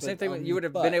 Same thing. You would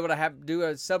have been able to do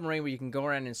a submarine where you can go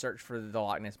around and search for the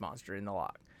Loch Ness monster in the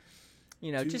loch.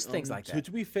 Just things like that.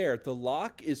 To be fair, the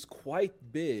loch is quite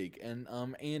big, and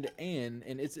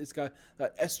it's got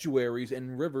estuaries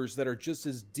and rivers that are just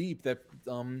as deep that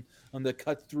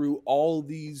cut through all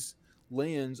these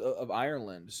lands of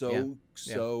Ireland. So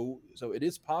it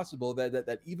is possible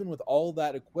that even with all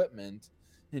that equipment,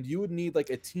 and you would need like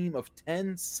a team of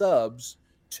 10 subs,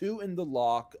 2 in the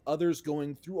loch, others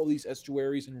going through all these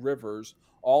estuaries and rivers,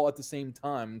 all at the same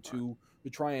time to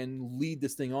try and lead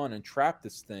this thing on and trap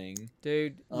this thing.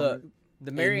 Dude, look,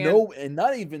 and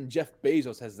not even Jeff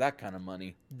Bezos has that kind of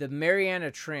money. The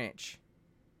Mariana Trench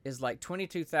is like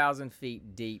 22,000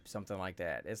 feet deep, something like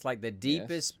that. It's like the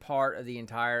deepest part of the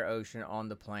entire ocean on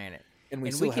the planet. And we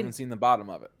haven't seen the bottom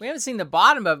of it. We haven't seen the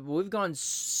bottom of it, but we've gone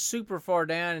super far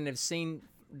down and have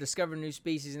discovered new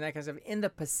species and that kind of stuff in the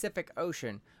Pacific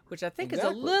Ocean, which I think is a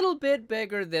little bit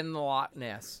bigger than the Loch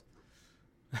Ness.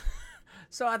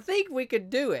 So I think we could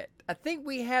do it. I think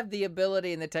we have the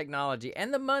ability and the technology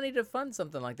and the money to fund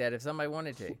something like that if somebody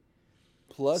wanted to.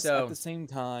 Plus, at the same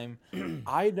time,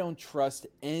 I don't trust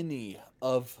any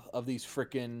of these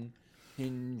freaking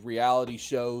reality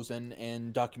shows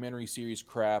and documentary series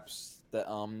craps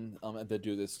that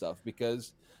do this stuff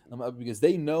because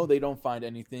they know they don't find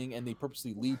anything and they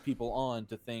purposely lead people on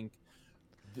to think,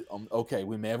 okay,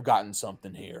 we may have gotten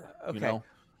something here. Okay. You know?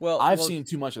 Well, I've seen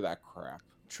too much of that crap.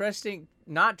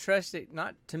 Not trusting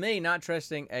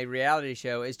a reality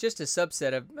show is just a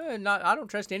subset of I don't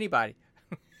trust anybody.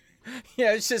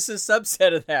 Yeah, it's just a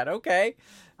subset of that. Okay,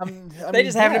 they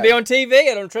just happen to be on TV.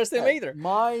 I don't trust them either.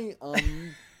 My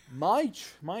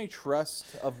trust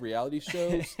of reality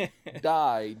shows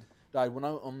died when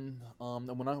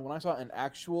I saw an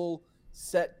actual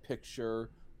set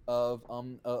picture of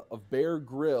Bear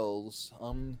Grylls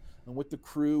with the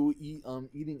crew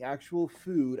eating actual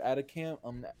food at a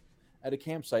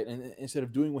campsite, and instead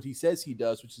of doing what he says he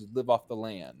does, which is live off the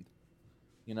land,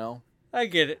 you know. I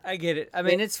get it. I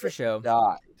mean, it's for show.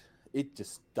 It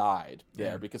just died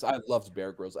there because I loved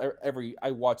Bear Grylls.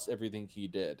 I watched everything he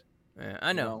did. Yeah,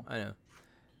 I know.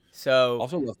 So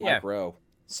also love Mike Rowe.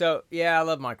 So I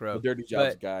love Mike Rowe, the Dirty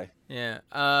Jobs guy. Yeah.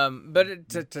 But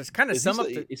to kind of sum up,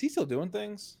 is he still doing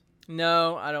things?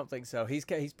 No, I don't think so. He's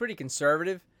pretty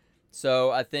conservative,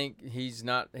 so I think he's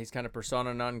not. He's kind of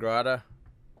persona non grata,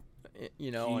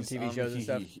 you know, on TV shows and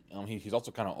stuff. He's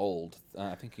also kind of old.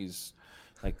 I think he's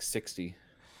like 60.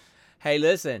 Hey,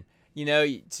 listen, you know,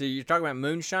 so you're talking about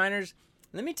moonshiners.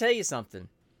 Let me tell you something.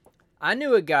 I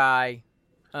knew a guy.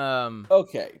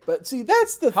 Okay, but see,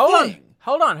 that's the thing.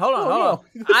 Hold on.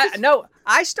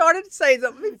 I started to say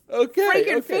something.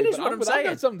 Okay, finish what I'm saying. I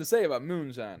got something to say about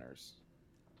moonshiners.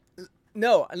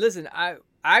 No, listen,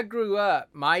 I grew up,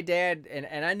 my dad,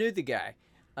 and I knew the guy.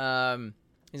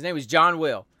 His name was John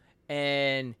Will,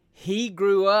 and he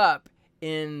grew up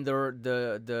in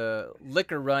the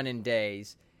liquor running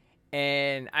days.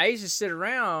 And we used to sit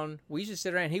around,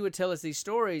 he would tell us these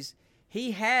stories.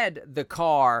 He had the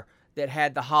car that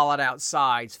had the hollowed out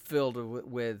sides filled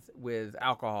with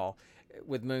alcohol,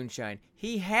 with moonshine.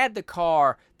 He had the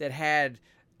car that had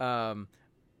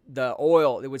the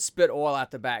oil, it would spit oil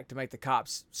out the back to make the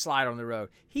cops slide on the road.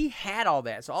 He had all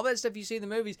that. So all that stuff you see in the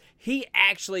movies, he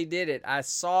actually did it. I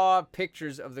saw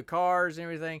pictures of the cars and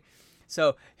everything.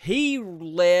 So he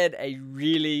led a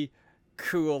really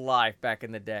cool life back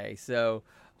in the day. So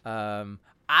I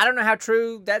don't know how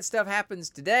true that stuff happens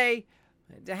today.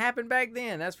 It happened back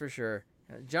then, that's for sure.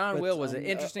 John Will was an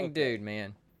interesting dude,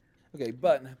 man. Okay,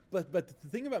 but the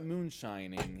thing about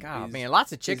moonshining, man,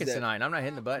 lots of chickens tonight. I'm not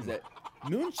hitting the button. That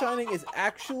moonshining is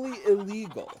actually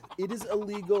illegal. It is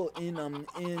illegal in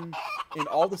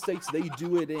all the states they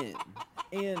do it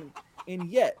in, and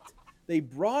yet they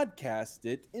broadcast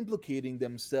it, implicating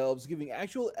themselves, giving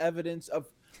actual evidence of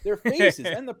their faces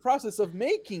and the process of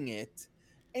making it,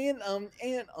 and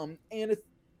it's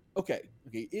okay.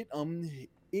 It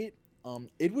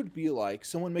would be like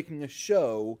someone making a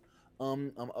show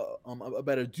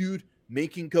about a dude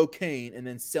making cocaine and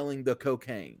then selling the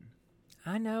cocaine.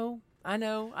 I know.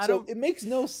 It makes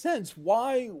no sense.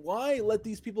 Why let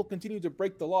these people continue to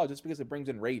break the law just because it brings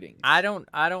in ratings? I don't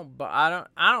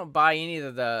buy any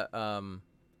of the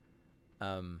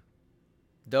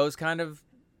those kind of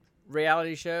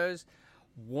reality shows.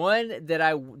 One that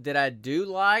I do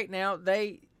like, now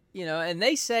they, you know, and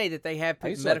they say that they have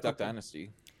medical Duck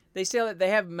Dynasty. They say that they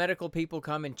have medical people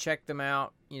come and check them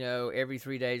out, you know, every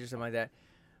 3 days or something like that.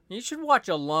 You should watch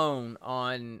Alone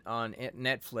on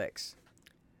Netflix.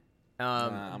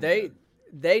 They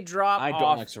drop. I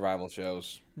don't like survival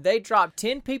shows. They drop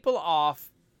 10 people off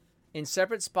in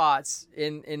separate spots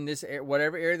in this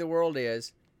whatever area of the world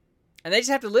is, and they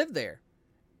just have to live there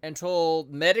until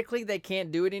medically they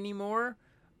can't do it anymore,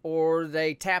 or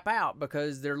they tap out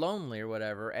because they're lonely or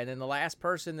whatever. And then the last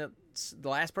person that's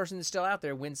still out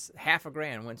there wins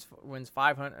 $500,000, wins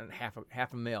 500,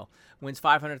 half a mil, wins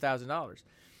 $500,000.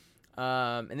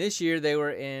 And this year they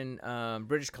were in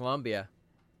British Columbia,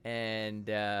 and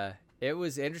it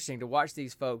was interesting to watch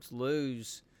these folks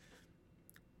lose,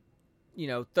 you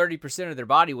know, 30% of their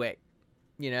body weight,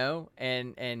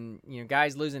 and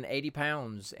guys losing 80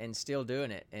 pounds and still doing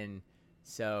it. And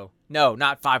so, no,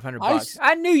 not $500.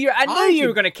 I knew you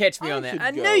were going to catch me on that.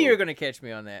 I knew you were going to catch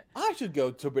me on that. I should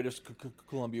go to British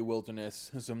Columbia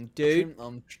wilderness. Dude.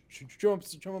 Some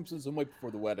way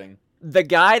before the wedding. The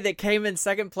guy that came in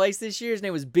second place this year, his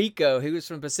name was Biko. He was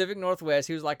from Pacific Northwest.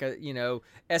 He was like a,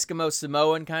 Eskimo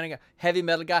Samoan kind of guy, heavy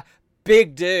metal guy,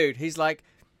 big dude. He's like,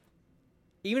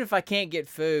 even if I can't get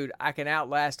food, I can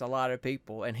outlast a lot of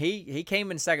people. And he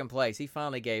came in second place. He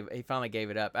finally gave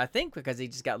it up. I think because he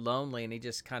just got lonely and he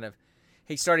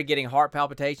started getting heart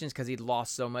palpitations because he'd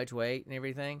lost so much weight and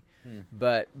everything.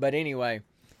 But anyway,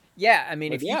 yeah. I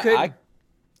mean, if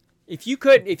you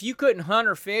couldn't hunt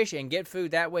or fish and get food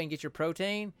that way and get your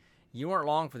protein, you weren't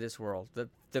long for this world.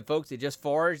 The folks that just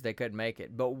foraged, they couldn't make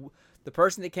it. But the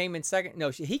person that came in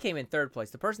he came in third place.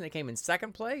 The person that came in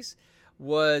second place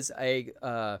was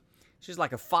she's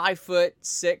like a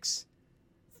 5'6",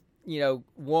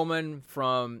 woman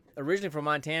originally from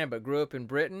Montana, but grew up in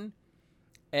Britain.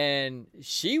 And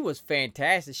she was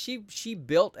fantastic. She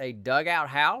built a dugout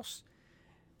house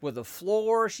with a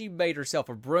floor. She made herself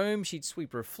a broom. She'd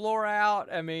sweep her floor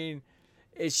out. I mean,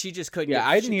 she just couldn't. Yeah,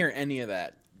 I didn't hear any of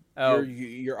that. Oh.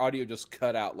 Your audio just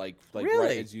cut out like really?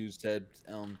 Right as you said.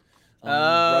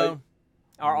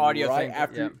 Our audio right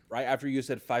after you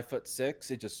said 5'6",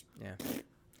 it just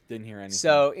didn't hear anything.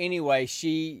 So anyway,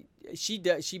 she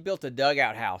built a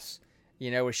dugout house,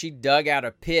 where she dug out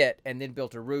a pit and then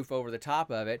built a roof over the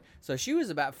top of it. So she was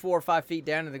about 4 or 5 feet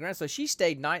down to the ground. So she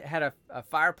stayed had a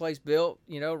fireplace built,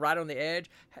 right on the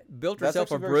edge. Built herself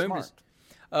a broom.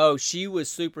 Oh, she was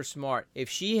super smart. If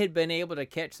she had been able to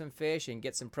catch some fish and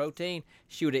get some protein,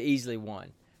 she would have easily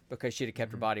won because she'd have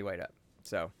kept her body weight up.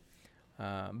 So.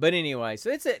 But anyway,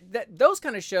 so those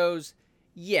kind of shows,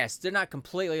 yes, they're not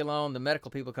completely alone. The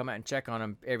medical people come out and check on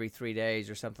them every 3 days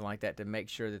or something like that to make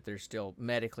sure that they're still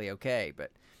medically okay.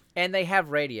 And they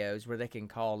have radios where they can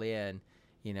call in,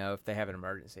 if they have an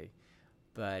emergency.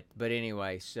 But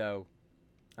anyway, so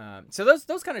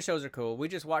those kind of shows are cool. We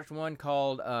just watched one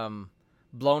called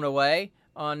Blown Away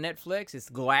on Netflix. It's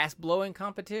glass blowing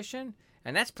competition,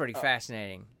 and that's pretty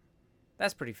fascinating.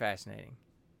 That's pretty fascinating.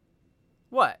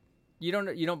 What? You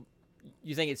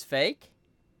think it's fake?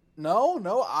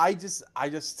 No, I don't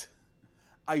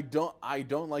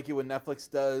like it when Netflix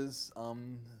does.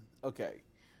 Okay.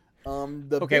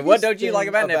 What don't you like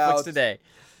about Netflix today?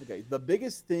 Okay, the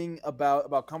biggest thing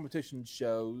about competition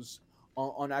shows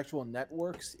on actual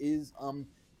networks is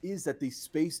that they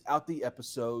space out the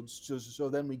episodes so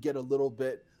then we get a little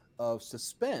bit of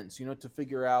suspense, to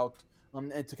figure out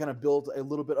and to kind of build a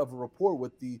little bit of a rapport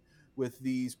with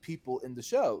these people in the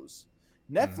shows.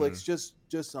 Netflix just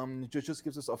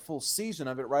gives us a full season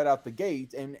of it right out the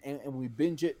gate, and we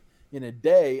binge it in a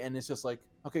day, and it's just like,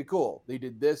 okay, cool. They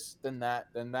did this, then that.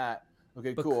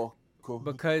 Okay, cool.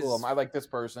 Because I like this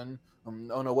person.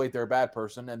 Oh no, wait, they're a bad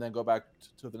person, and then go back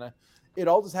to the next. It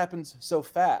all just happens so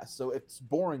fast, so it's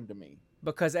boring to me.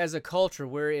 Because as a culture,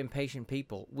 we're impatient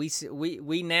people.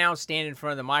 We now stand in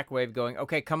front of the microwave going,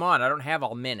 okay, come on, I don't have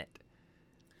all minute.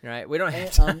 Right? We don't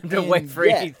have time to wait for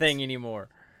anything anymore.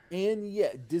 And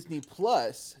yet, Disney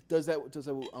Plus does that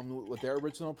with their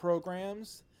original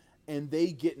programs, and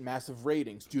they get massive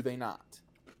ratings. Do they not?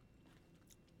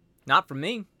 Not for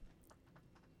me.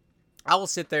 I will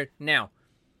sit there now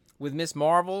with Miss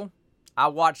Marvel. I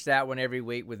watch that one every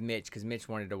week with Mitch because Mitch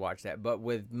wanted to watch that. But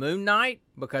with Moon Knight,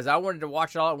 because I wanted to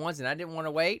watch it all at once and I didn't want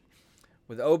to wait.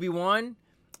 With Obi-Wan,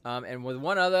 and with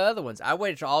one of the other ones, I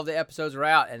waited till all the episodes were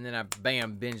out, and then I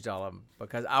binged all of them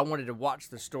because I wanted to watch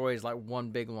the stories like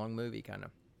one big long movie kind of.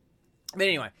 But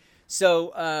anyway,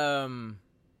 so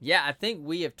I think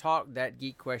we have talked that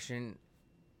geek question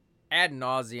ad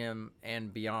nauseum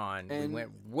and beyond. And we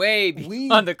went way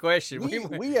beyond the question.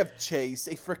 We have chased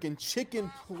a freaking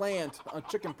chicken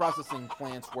processing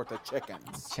plant's worth of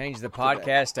chickens. Change the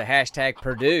podcast to hashtag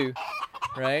Purdue,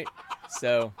 right?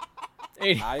 So,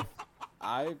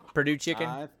 Purdue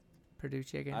chicken. Purdue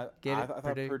chicken. I thought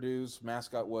Purdue's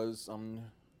mascot was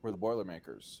were the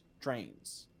Boilermakers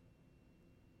trains.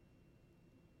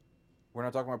 We're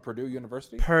not talking about Purdue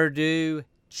University. Purdue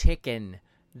Chicken,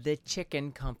 the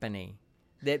chicken company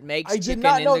that makes chicken. I did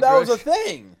not know that was a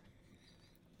thing.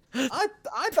 I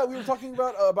thought we were talking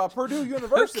about Purdue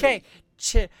University. Okay,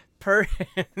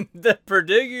 the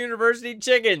Purdue University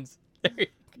chickens.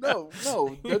 No,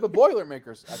 they're the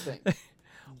Boilermakers, I think.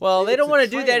 Well, they don't want to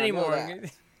do that anymore.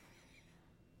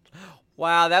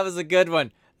 Wow, that was a good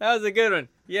one. Yes,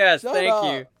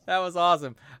 thank you. That was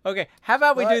awesome. Okay, how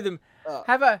about we do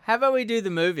the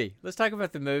movie? Let's talk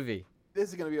about the movie. This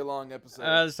is gonna be a long episode.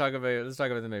 Let's talk about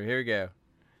the movie. Here we go.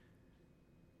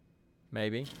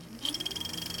 Maybe.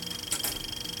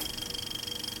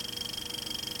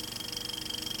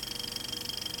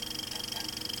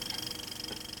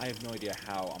 I have no idea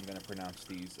how I'm gonna pronounce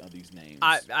these names.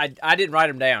 I didn't write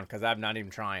them down because I'm not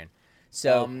even trying.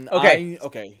 So okay.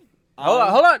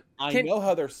 Hold on. I know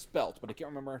how they're spelt, but I can't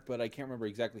remember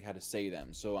exactly how to say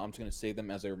them. So I'm just gonna say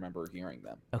them as I remember hearing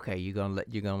them. Okay, you gonna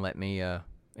let me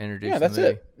introduce? Yeah, that's the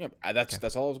movie? it. Yeah,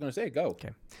 that's all I was gonna say. Go. Okay.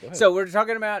 Go ahead. So we're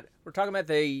talking about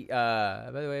the. By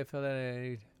the way, I feel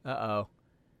that.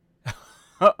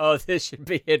 Oh, this should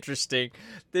be interesting.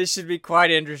 This should be quite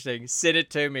interesting. Send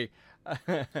it to me.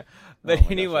 But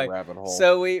anyway,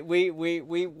 so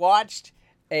we watched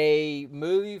a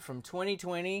movie from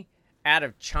 2020 out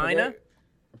of China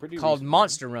called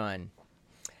Monster Run.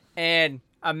 And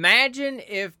imagine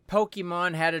if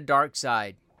Pokemon had a dark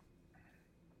side.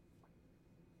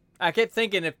 I kept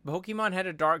thinking if Pokemon had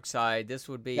a dark side, this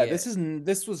would be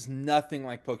this was nothing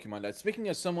like Pokemon. Speaking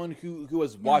as someone who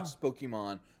has watched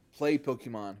Pokemon, played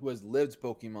Pokemon, who has lived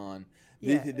Pokemon,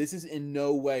 this is in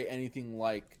no way anything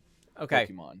like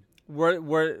Pokemon.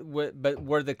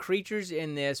 Were the creatures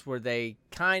in this, were they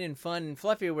kind and fun and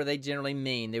fluffy, or were they generally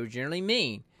mean? They were generally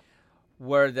mean.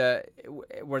 Were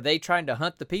they trying to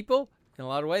hunt the people? In a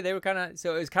lot of ways, they were kind of.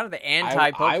 So it was kind of the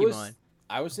anti-Pokemon.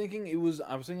 I was thinking it was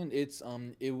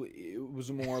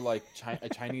more like a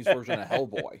Chinese version of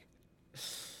Hellboy.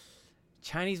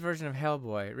 Chinese version of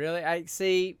Hellboy, really? I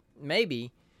see,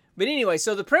 maybe, but anyway.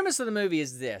 So the premise of the movie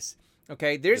is this.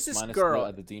 Okay, there's this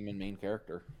girl, the demon main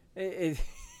character. It's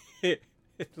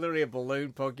literally a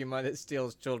balloon Pokemon that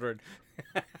steals children.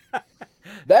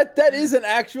 That is an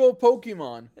actual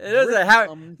Pokemon.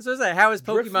 How is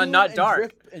Pokemon not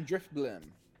dark? Drifblim.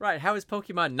 Right, how is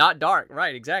Pokemon not dark?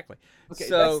 Right, exactly. Okay,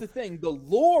 that's the thing. The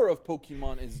lore of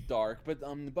Pokemon is dark, but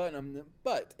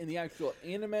in the actual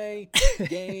anime,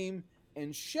 game,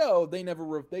 and show, they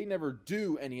never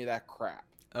do any of that crap.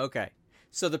 Okay,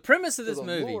 so the premise of this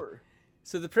movie.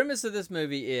 So the premise of this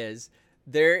movie is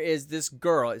there is this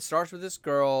girl. It starts with this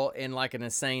girl in like an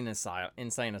insane asylum,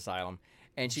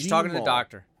 and she's talking to the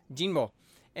doctor, Jinbo,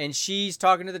 and she's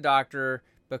talking to the doctor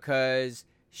because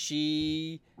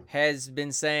she has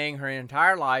been saying her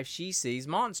entire life she sees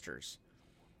monsters.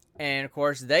 And, of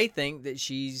course, they think that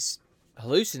she's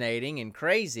hallucinating and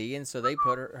crazy, and so they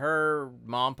her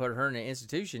mom put her in an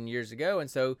institution years ago,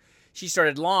 and so she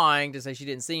started lying to say she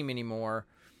didn't see him anymore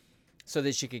so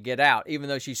that she could get out, even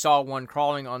though she saw one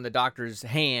crawling on the doctor's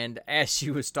hand as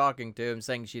she was talking to him,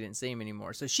 saying she didn't see him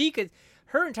anymore. So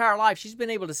her entire life, she's been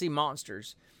able to see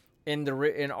monsters in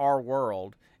our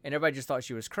world, and everybody just thought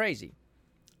she was crazy.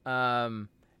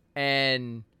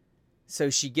 And so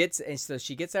she gets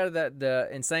out of the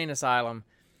insane asylum.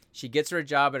 She gets her a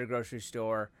job at a grocery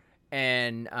store,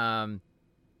 and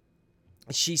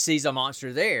she sees a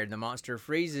monster there. The monster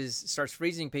starts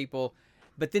freezing people,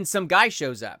 but then some guy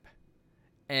shows up,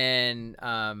 and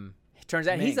it turns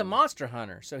out he's a monster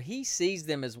hunter. So he sees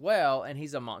them as well, and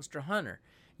he's a monster hunter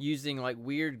using like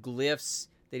weird glyphs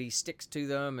that he sticks to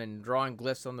them and drawing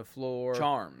glyphs on the floor.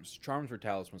 Charms or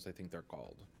talismans, I think they're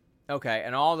called. Okay,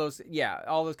 and all those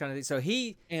kind of things. So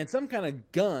and some kind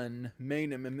of gun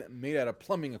made out of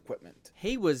plumbing equipment.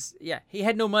 He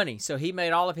had no money, so he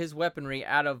made all of his weaponry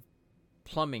out of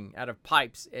plumbing, out of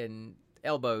pipes and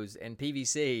elbows and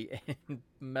PVC and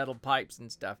metal pipes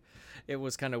and stuff. It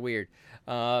was kind of weird.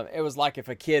 It was like if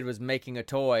a kid was making a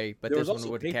toy, but this one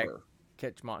would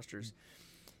catch monsters.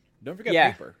 Don't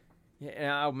forget paper.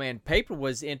 Yeah, oh man, paper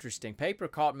was interesting. Paper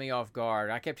caught me off guard.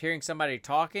 I kept hearing somebody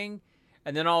talking,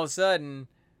 and then all of a sudden,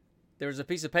 there was a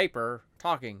piece of paper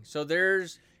talking. So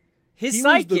there's his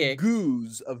sidekick. He was the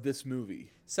Goose of this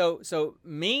movie. So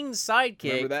Ming's sidekick.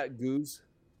 Remember that Goose?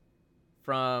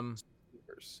 From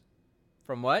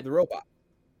what? The robot.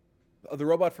 The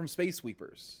robot from Space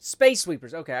Sweepers. Space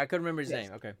Sweepers. Okay, I couldn't remember his name.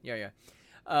 Okay, yeah.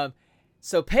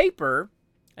 So Paper,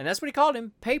 and that's what he called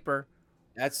him, Paper.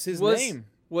 That's his name.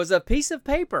 Was a piece of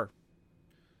paper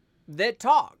that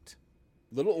talked.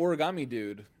 Little origami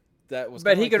dude. That was.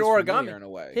 But he could origami in a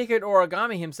way. He could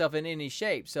origami himself in any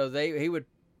shape. So he would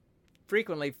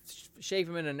frequently shape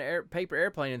him in a paper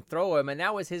airplane and throw him, and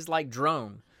that was his like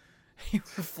drone. He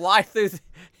would fly through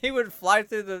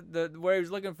the where he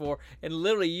was looking for, and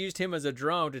literally used him as a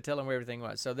drone to tell him where everything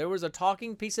was. So there was a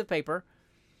talking piece of paper.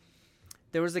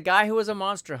 There was the guy who was a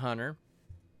monster hunter,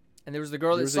 and there was the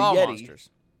girl that saw monsters.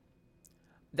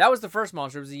 That was the first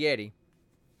monster. It was a Yeti.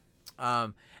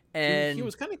 And he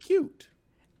was kind of cute.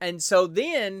 And so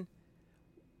then,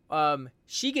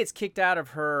 she gets kicked out of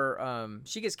her.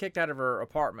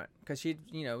 Apartment because she,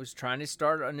 was trying to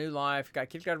start a new life. Got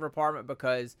kicked out of her apartment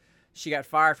because she got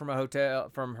fired from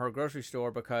her grocery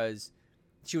store because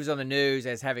she was on the news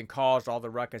as having caused all the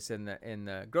ruckus in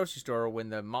the grocery store when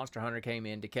the monster hunter came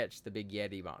in to catch the big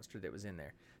Yeti monster that was in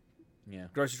there. Yeah.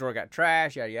 Grocery store got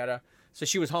trashed, yada yada. So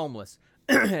she was homeless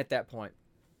at that point,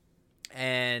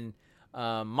 and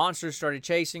monsters started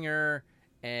chasing her,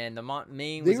 and the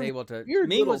Ming was able to. Weird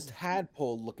Ming little was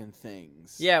tadpole-looking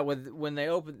things. Yeah, when they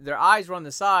open their eyes were on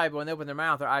the side, but when they open their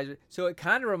mouth, their eyes. So it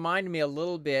kind of reminded me a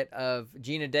little bit of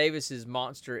Gina Davis's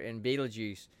monster in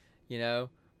Beetlejuice. You know,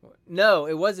 no,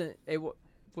 it wasn't.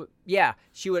 Yeah,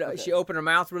 she opened her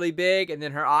mouth really big, and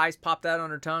then her eyes popped out on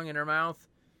her tongue and her mouth.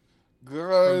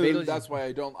 Good. That's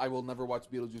why I will never watch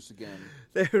Beetlejuice again.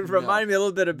 They remind me a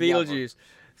little bit of Beetlejuice.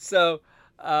 Never.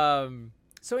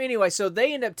 So anyway, so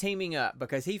they end up teaming up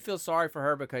because he feels sorry for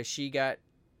her because she got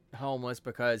homeless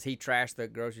because he trashed the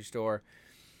grocery store.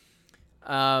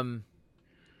 And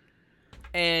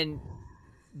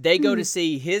they go to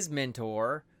see his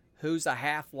mentor, who's a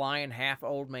half lion, half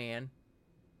old man.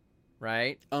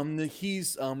 Right? He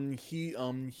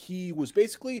was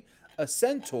basically a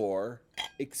centaur,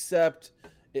 except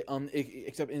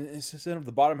instead of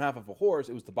the bottom half of a horse,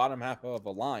 it was the bottom half of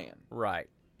a lion. Right.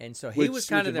 And so he was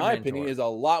kind of their mentor. In my opinion, is a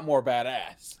lot more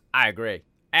badass. I agree.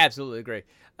 Absolutely agree.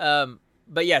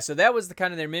 But yeah, so that was the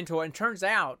kind of their mentor. And turns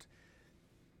out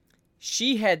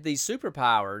she had these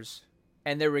superpowers,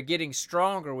 and they were getting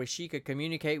stronger, where she could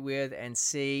communicate with and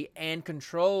see and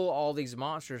control all these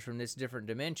monsters from this different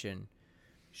dimension.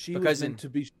 She was meant to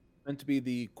be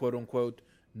the quote unquote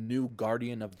new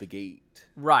guardian of the gate.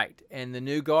 Right. And the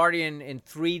new guardian, in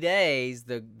 3 days,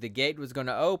 the gate was going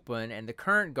to open, and the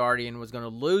current guardian was going to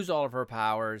lose all of her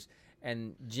powers,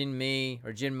 and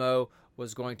Jinmo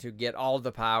was going to get all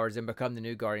the powers and become the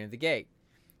new guardian of the gate.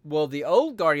 Well, the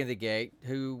old guardian of the gate,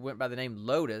 who went by the name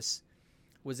Lotus,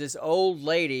 was this old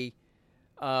lady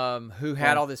who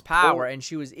had all this power, and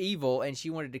she was evil, and she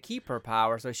wanted to keep her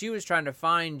power. So she was trying to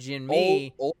find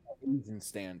Jinmi. Old Asian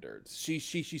standards. She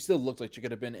still looked like she could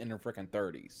have been in her freaking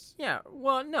 30s. Yeah.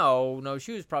 Well, no,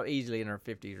 she was probably easily in her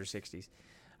 50s or 60s.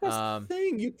 That's the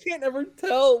thing. You can't ever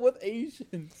tell with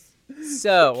Asians.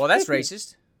 So, well, that's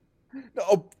racist.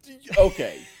 No,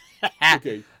 okay.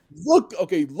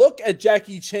 Look at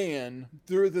Jackie Chan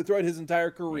throughout his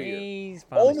entire career.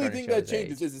 Only thing that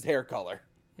changes is his hair color.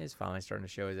 He's finally starting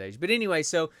to show his age. But anyway,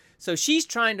 so she's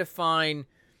trying to find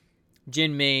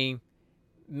Jinmi.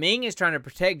 Ming is trying to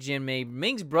protect Jinmi.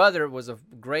 Ming's brother was a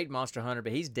great monster hunter,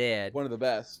 but he's dead. One of the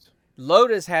best.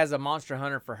 Lotus has a monster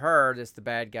hunter for her that's the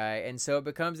bad guy. And so it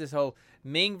becomes this whole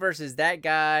Ming versus that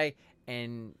guy,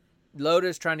 and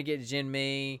Lotus trying to get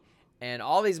Jinmi, and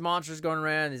all these monsters going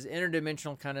around, this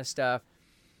interdimensional kind of stuff.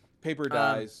 Paper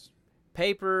dies.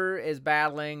 Paper is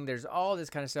battling. There's all this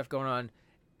kind of stuff going on.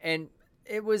 And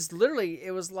it was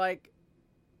like...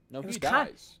 No, he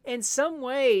dies. In some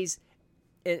ways,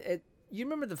 you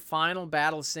remember the final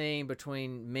battle scene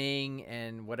between Ming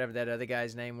and whatever that other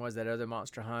guy's name was, that other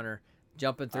monster hunter,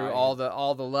 jumping through all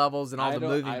the levels and all the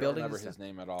moving buildings? I don't remember his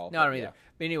name at all. No, I don't either. Yeah.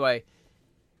 But anyway,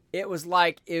 it was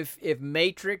like if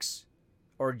Matrix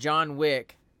or John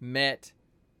Wick met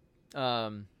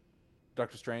Doctor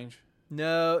Strange.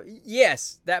 No,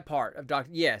 yes, that part of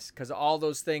Doctor. Yes, because all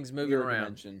those things moving around.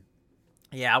 Dimension.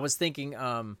 Yeah, I was thinking.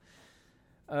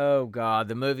 Oh God,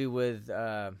 the movie with.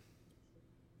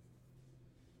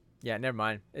 Yeah, never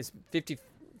mind. It's 50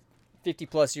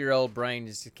 plus year old brain.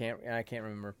 I can't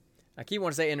remember. I keep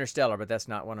wanting to say Interstellar, but that's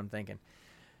not what I'm thinking.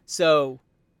 So.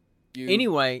 You could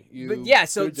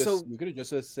have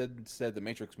just said the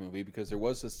Matrix movie, because there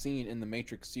was a scene in the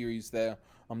Matrix series that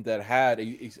had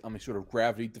a sort of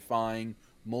gravity-defying,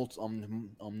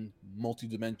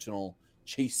 multi-dimensional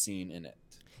chase scene in it.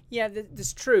 Yeah,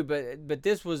 that's true, but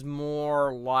this was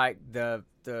more like the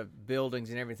buildings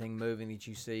and everything moving that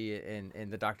you see in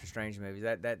the Doctor Strange movies.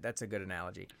 That's a good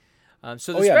analogy.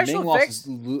 So the special effects.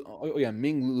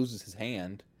 Ming loses his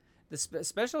hand. The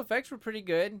special effects were pretty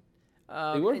good.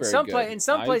 They were very good. In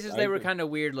some places they were kind of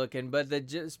weird looking, but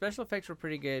the special effects were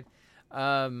pretty good.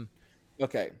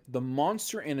 Okay, the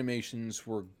monster animations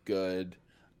were good.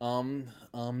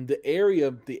 The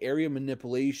area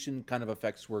manipulation kind of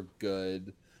effects were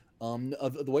good.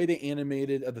 The way they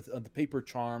animated the paper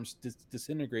charms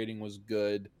disintegrating was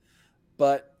good,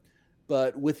 but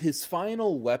with his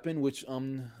final weapon, which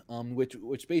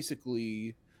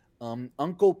basically.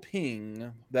 Uncle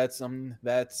Ping, that's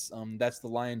the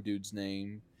lion dude's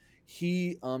name.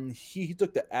 He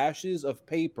took the ashes of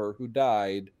Paper, who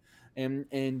died,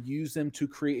 and used them to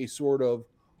create a sort of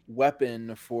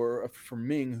weapon for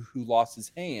Ming, who lost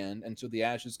his hand, and so the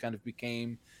ashes kind of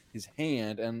became his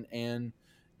hand, and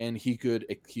he could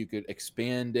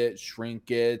expand it,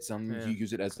 shrink it. He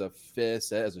used it as a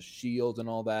fist, as a shield, and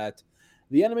all that.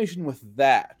 the animation with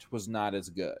that was not as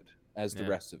good as the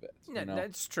rest of it. Yeah,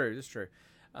 that's true. That's true.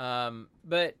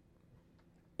 But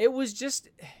it was just.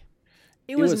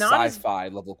 It was not sci-fi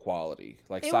level quality,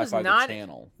 like Sci-Fi the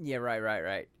Channel. Yeah,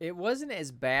 right. It wasn't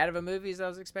as bad of a movie as I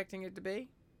was expecting it to be.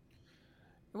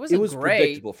 It was great.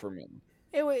 Predictable for me.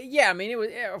 It was, I mean, it was.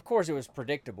 Of course, it was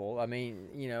predictable. I mean,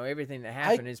 everything that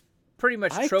happened is pretty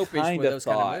much tropish with those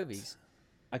kind of movies.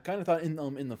 I kind of thought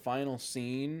in the final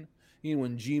scene,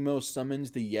 when Jimo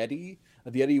summons the Yeti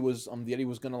was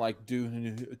gonna like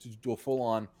do a full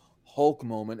on Hulk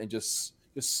moment and just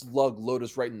slug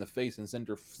Lotus right in the face and send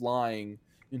her flying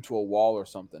into a wall or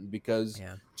something because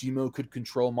Jimo could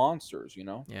control monsters.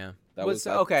 Yeah, that was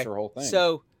her whole thing.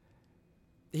 So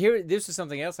this is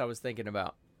something else I was thinking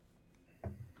about.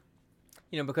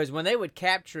 Because when they would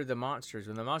capture the monsters,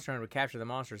 when the Monster Hunter would capture the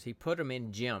monsters, he put them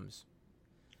in gems.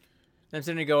 And I'm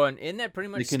sitting there going, isn't that pretty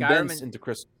much Skyrim? They condense into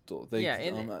crystal.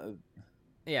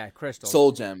 Crystal.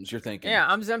 Soul gems, you're thinking. Yeah,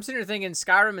 I'm sitting there thinking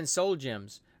Skyrim and soul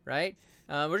gems, right?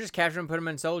 We're just capturing them, put them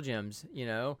in soul gems,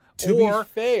 To be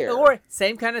fair. Or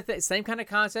same kind of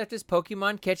concept as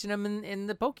Pokemon catching them in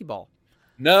the Pokeball.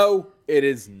 No, it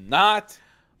is not.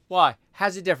 Why?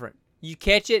 How's it different? You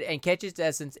catch it and catch its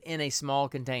essence in a small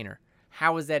container.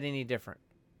 How is that any different?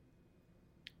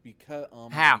 Because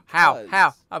How?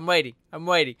 I'm waiting.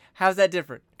 How's that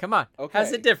different? Come on. Okay.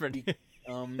 How's it different?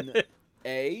 The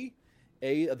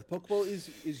Pokeball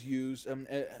is used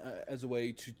as a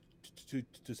way to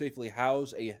safely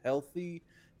house a healthy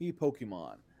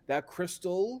Pokemon. That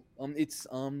crystal, it's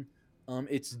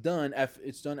done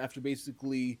after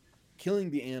basically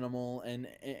killing the animal and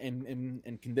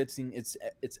condensing its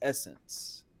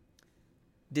essence.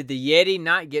 Did the Yeti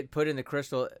not get put in the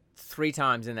crystal 3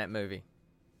 times in that movie?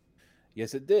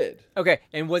 Yes, it did. Okay,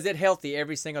 and was it healthy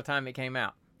every single time it came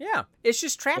out? Yeah, it's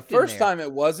just trapped in there. The first time it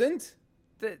wasn't.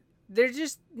 They're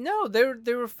just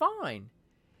they were fine.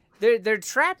 They're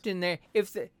trapped in there.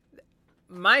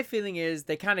 My feeling is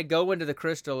they kind of go into the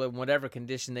crystal in whatever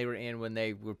condition they were in when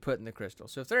they were put in the crystal.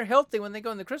 So if they're healthy when they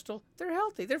go in the crystal, they're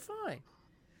healthy. They're fine.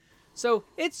 So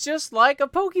it's just like a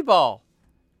Pokeball.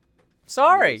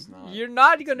 Sorry, you're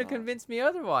not going to convince me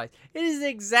otherwise. It is the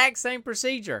exact same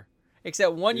procedure,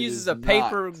 except one uses a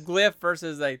paper glyph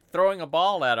versus throwing a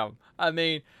ball at them. I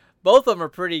mean, both of them are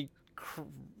pretty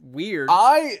weird.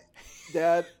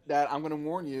 Dad, I'm going to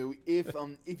warn you. If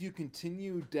you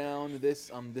continue down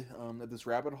this this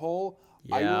rabbit hole,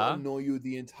 I will annoy you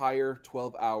the entire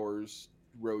 12 hours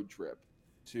road trip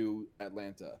to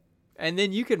Atlanta. And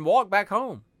then you can walk back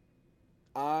home.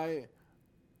 I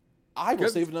will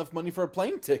save enough money for a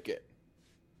plane ticket.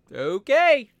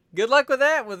 Okay. Good luck with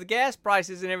that, with the gas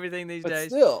prices and everything these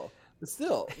days.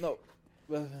 Still, no.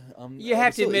 You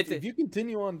have to admit that if you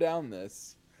continue on down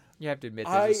this, you have to admit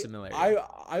there's a similarity.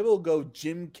 I will go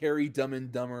Jim Carrey Dumb and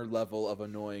Dumber level of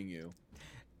annoying you.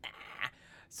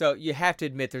 So you have to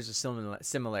admit there's a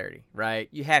similarity, right?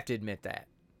 You have to admit that.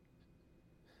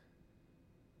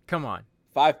 Come on.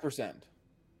 5%.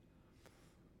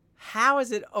 How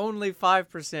is it only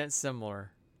 5%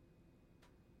 similar?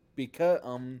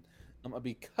 Because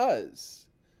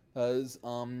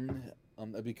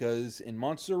in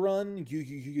Monster Run you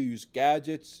use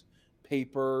gadgets,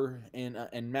 paper,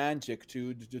 and magic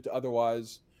to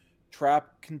otherwise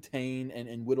trap, contain,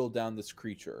 and whittle down this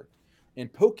creature. In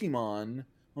Pokemon,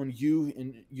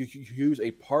 you use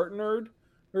a partnered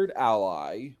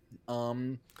ally,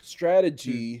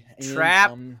 strategy,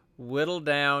 trap, whittle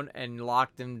down, and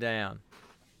lock them down.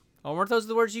 Oh, weren't those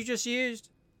the words you just used?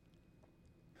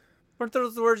 Weren't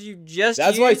those the words you just used?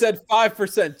 That's why I said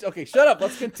 5%. Okay, shut up.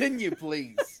 Let's continue,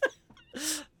 please.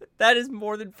 That is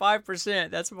more than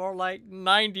 5%. That's more like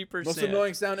 90%. Most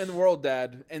annoying sound in the world,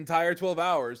 Dad. Entire 12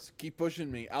 hours. Keep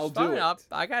pushing me. I'll do it.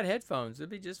 I got headphones. It'll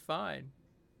be just fine.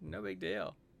 No big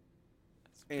deal.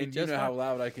 And you know how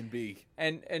loud I can be.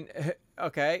 And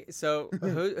okay, so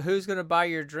who's gonna buy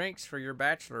your drinks for your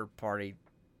bachelor party?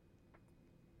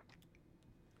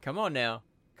 Come on now.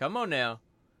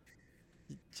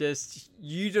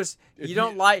 You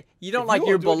don't like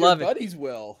your beloved. Your buddies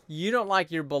will. You don't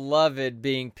like your beloved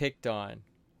being picked on.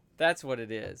 That's what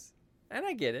it is, and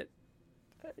I get it.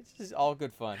 It's just all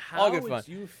good fun. How would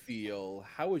you feel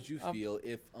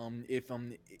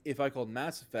if I called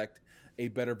Mass Effect a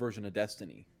better version of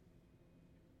Destiny?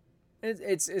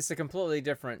 It's a completely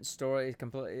different story.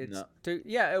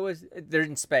 They're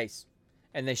in space,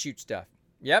 and they shoot stuff.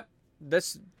 Yep.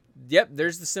 There's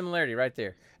the similarity right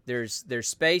there. There's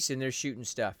space and they're shooting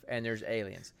stuff and there's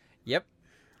aliens. Yep,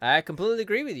 I completely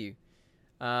agree with you.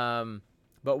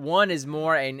 But one is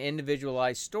more an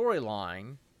individualized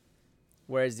storyline,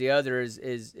 whereas the other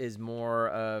is more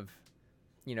of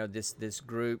this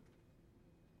group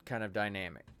kind of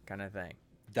dynamic kind of thing.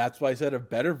 That's why I said a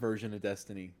better version of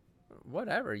Destiny.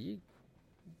 Whatever, to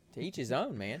each his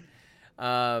own, man.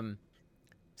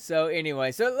 So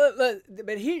anyway, but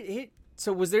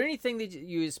so was there anything that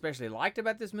you especially liked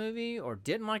about this movie or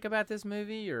didn't like about this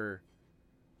movie, or?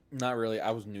 Not really.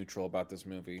 I was neutral about this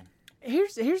movie.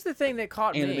 Here's the thing that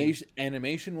caught me.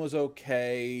 Animation was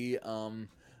okay.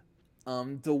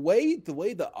 The way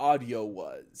the audio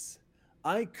was,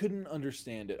 I couldn't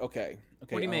understand it. Okay.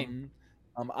 What do you mean?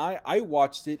 I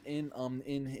watched it in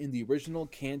the original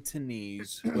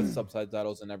Cantonese with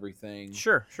subtitles and everything.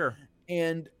 Sure.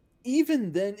 And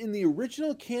even then, in the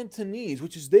original Cantonese,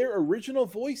 which is their original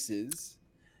voices,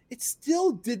 it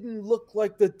still didn't look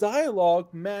like the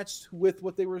dialogue matched with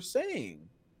what they were saying.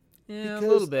 Yeah, a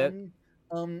little bit.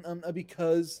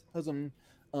 Because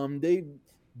they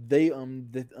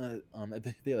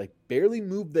like barely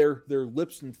move their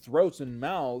lips and throats and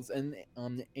mouths, and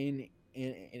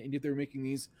they're making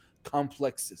these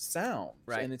complex sounds,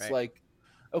 right? And it's right. like,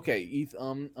 okay,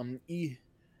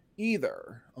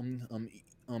 either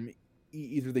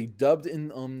they dubbed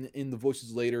in the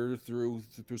voices later through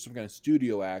some kind of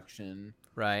studio action,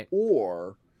 right?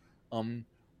 Or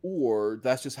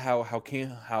that's just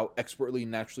how expertly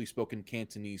naturally spoken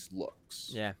Cantonese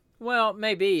looks. Yeah. Well,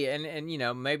 maybe,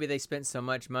 and maybe they spent so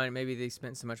much money. Maybe they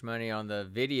spent so much money on the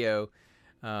video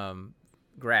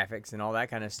graphics and all that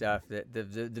kind of stuff, that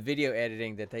the video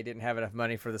editing, that they didn't have enough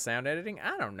money for the sound editing.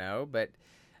 I don't know, but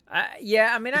I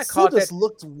caught that. It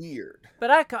looked weird.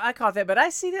 But I caught that. But I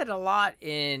see that a lot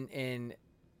in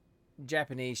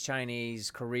Japanese,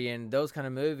 Chinese, Korean, those kind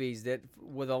of movies, that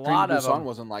with a lot of them.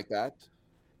 wasn't like that.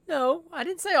 No, I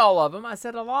didn't say all of them. I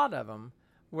said a lot of them,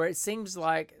 where it seems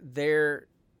like the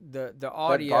audio.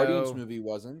 That Guardians movie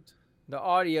wasn't. The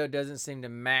audio doesn't seem to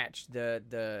match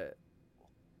the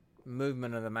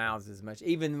movement of the mouths as much,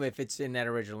 even if it's in that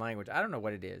original language. I don't know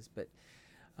what it is, but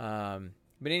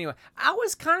anyway, I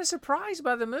was kind of surprised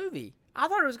by the movie. I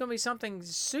thought it was going to be something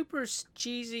super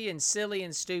cheesy and silly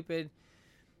and stupid,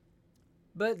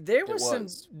 but there was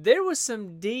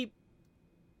some deep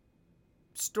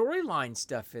storyline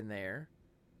stuff in there.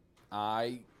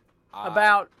 I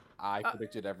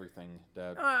predicted everything,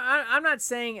 Dad. I'm not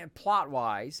saying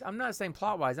plot-wise. I'm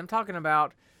talking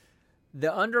about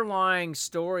the underlying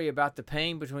story about the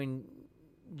pain between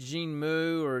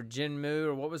Jinmu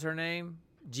or what was her name?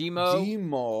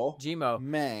 Jimo.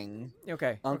 Mang.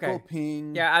 Okay. Uncle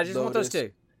Ping. Yeah, I just Lotus, want those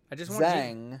two. I just want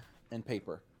Zhang and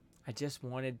Paper. I just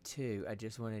wanted two. I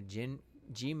just wanted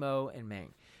Jimo and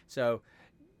Mang. So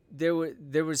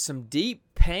there was some deep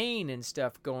pain and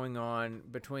stuff going on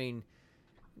between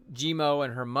Jimo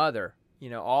and her mother.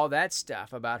 All that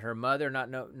stuff about her mother not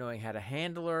knowing how to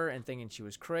handle her and thinking she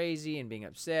was crazy and being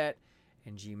upset,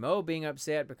 and Jimo being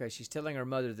upset because she's telling her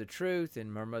mother the truth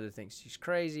and her mother thinks she's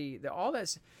crazy. All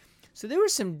that. So there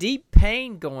was some deep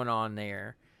pain going on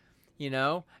there,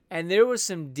 and there was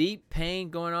some deep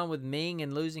pain going on with Ming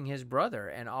and losing his brother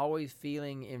and always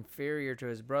feeling inferior to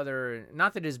his brother.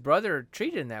 Not that his brother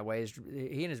treated him that way.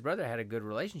 He and his brother had a good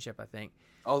relationship, I think.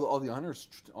 All the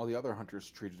other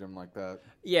hunters treated him like that.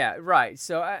 Yeah, right.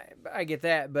 So I get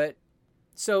that, but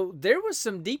so there was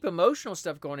some deep emotional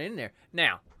stuff going in there.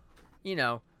 Now,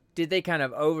 did they kind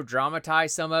of over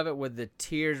dramatize some of it with the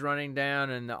tears running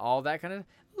down and all that kind of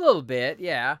a little bit?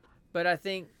 Yeah, but I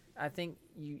think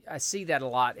I see that a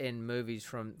lot in movies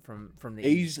from the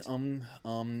East.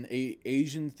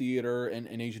 Asian theater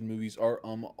and Asian movies are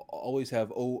always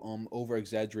have over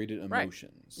exaggerated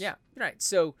emotions. Right. Yeah, right.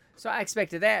 So I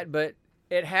expected that, but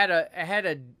it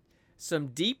had some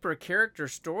deeper character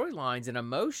storylines and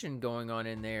emotion going on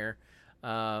in there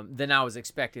than I was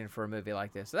expecting for a movie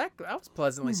like this. So I was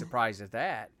pleasantly surprised at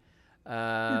that.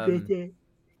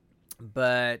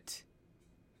 But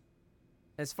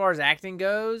as far as acting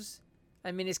goes,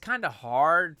 it's kind of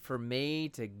hard for me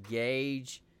to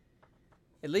gauge.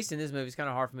 At least in this movie, it's kind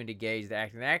of hard for me to gauge the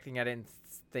acting. The acting, I didn't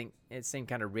think it seemed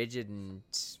kind of rigid and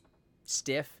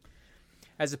stiff,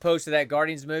 as opposed to that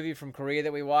Guardians movie from Korea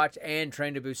that we watched and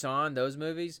Train to Busan. Those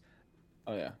movies,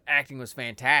 oh yeah, acting was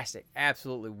fantastic,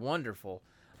 absolutely wonderful.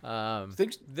 I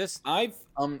think it's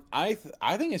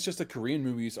just the Korean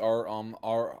movies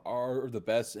are the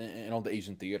best in all the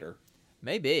Asian theater.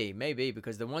 Maybe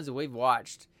because the ones that we've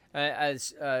watched.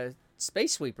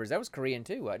 Space Sweepers, that was Korean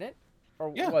too, wasn't it? Or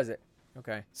was it?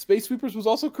 Okay. Space Sweepers was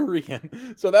also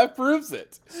Korean, so that proves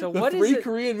it. So what is it? The 3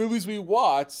 Korean movies we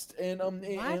watched, and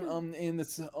in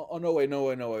this. Oh no wait.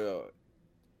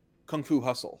 Kung Fu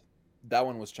Hustle, that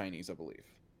one was Chinese, I believe.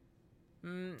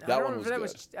 That one was good.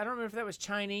 I don't remember if that was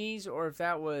Chinese or if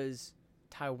that was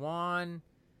Taiwan.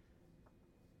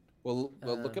 Well,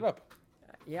 look it up.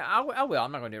 Yeah, I will.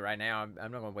 I'm not going to do it right now. I'm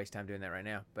not going to waste time doing that right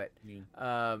now. But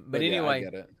But yeah, anyway, I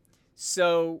get it.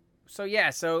 So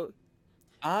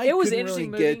I it was an couldn't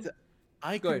interesting really movie. get.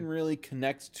 I couldn't really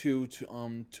connect to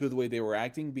the way they were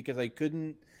acting because I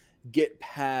couldn't get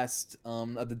past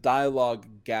the dialogue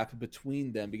gap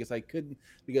between them because if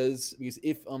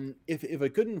I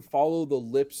couldn't follow the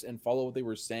lips and follow what they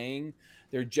were saying,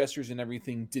 their gestures and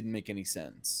everything didn't make any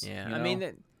sense. Yeah, you I know?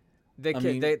 mean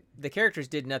the characters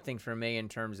did nothing for me in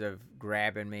terms of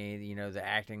grabbing me. You know, the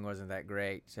acting wasn't that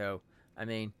great. So I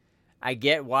mean, I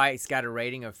get why it's got a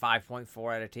rating of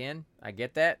 5.4 out of 10. I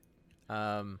get that.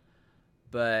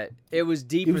 But it was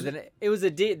deeper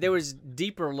there was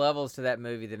deeper levels to that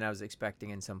movie than I was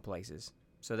expecting in some places.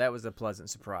 So that was a pleasant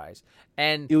surprise.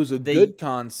 And it was a good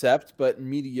concept, but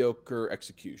mediocre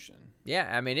execution. Yeah,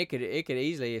 I mean it could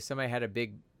easily, if somebody had a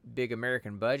big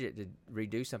American budget to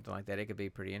redo something like that, it could be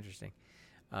pretty interesting.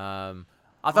 I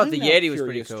thought the Yeti was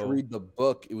pretty cool. To read the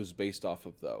book it was based off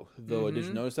of, though. I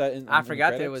did notice that. I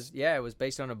forgot that it was. Yeah, it was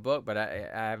based on a book, but I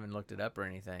haven't looked it up or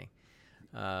anything.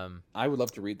 I would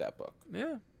love to read that book.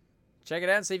 Yeah, check it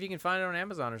out and see if you can find it on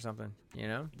Amazon or something. You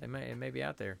know, it may be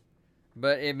out there,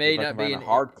 but it may not be a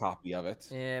hard copy of it.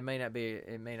 Yeah, it may not be.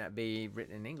 It may not be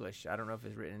written in English. I don't know if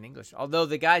it's written in English. Although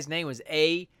the guy's name was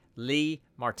A. Lee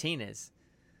Martinez.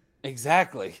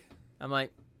 Exactly. I'm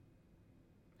like,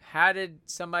 how did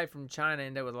somebody from China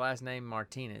end up with the last name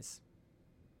Martinez?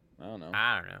 I don't know.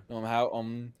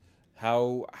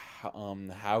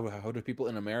 How do people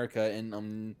in America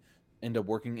and end up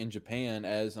working in Japan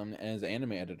as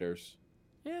anime editors?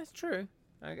 Yeah, it's true.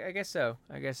 I guess so.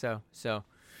 So,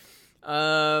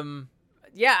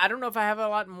 yeah, I don't know if I have a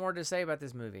lot more to say about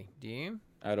this movie. Do you?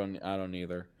 I don't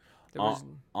either.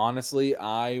 Honestly,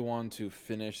 I want to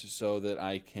finish so that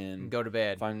I can go to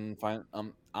bed. I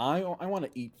want to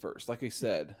eat first. Like I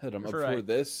said,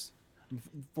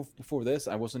 before this,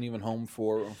 I wasn't even home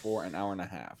for an hour and a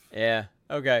half. Yeah.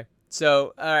 Okay.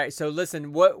 So, all right. So,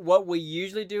 listen. What we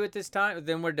usually do at this time,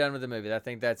 then we're done with the movie. I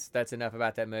think that's enough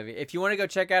about that movie. If you want to go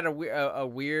check out a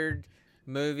weird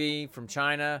movie from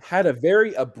China, had a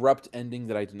very abrupt ending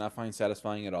that I did not find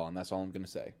satisfying at all, and that's all I'm going to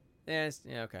say. Yeah.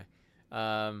 Okay.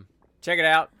 Check it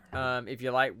out. If you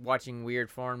like watching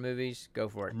weird foreign movies, go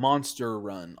for it. Monster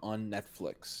Run on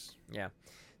Netflix. Yeah.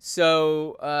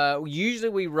 So usually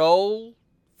we roll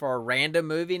for a random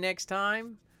movie next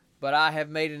time, but I have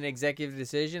made an executive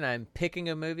decision. I'm picking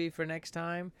a movie for next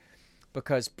time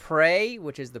because Prey,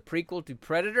 which is the prequel to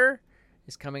Predator,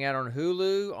 is coming out on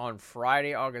Hulu on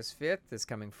Friday, August 5th. This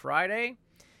coming Friday.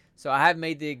 So I have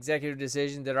made the executive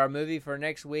decision that our movie for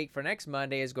next week, for next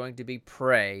Monday, is going to be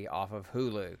Prey off of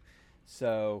Hulu.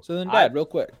 So then, Dad, real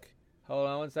quick. Hold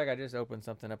on one sec. I just opened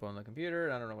something up on the computer,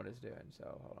 and I don't know what it's doing.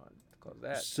 So hold on, close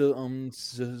that. So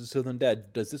then,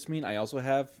 Dad, does this mean I also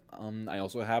have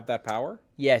that power?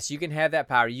 Yes, you can have that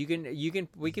power. We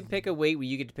can pick a week where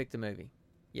you get to pick the movie.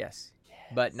 Yes.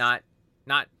 But not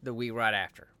the week right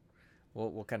after.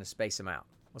 We'll kind of space them out.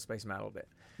 We'll space them out a little bit.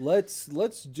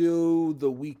 Let's do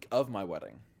the week of my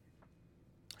wedding.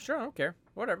 Sure, I don't care.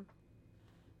 Whatever.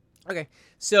 Okay,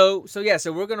 so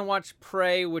we're gonna watch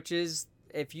Prey, which is,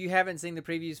 if you haven't seen the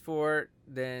previews for it,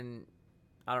 then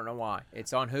I don't know why.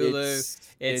 It's on Hulu.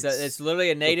 It's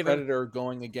literally a native predator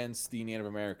going against the Native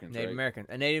Americans. A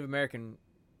Native American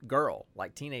girl,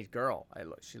 like teenage girl.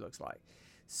 She looks like.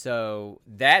 So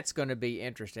that's going to be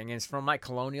interesting. And it's from like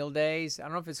colonial days. I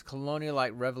don't know if it's colonial,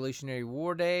 like Revolutionary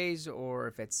War days, or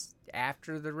if it's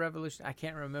after the Revolution. I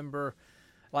can't remember.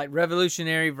 Like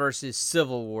Revolutionary versus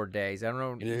Civil War days. I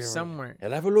don't know, somewhere.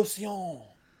 Revolution.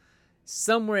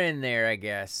 Somewhere in there, I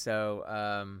guess.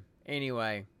 So,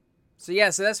 anyway. So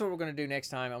that's what we're going to do next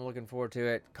time. I'm looking forward to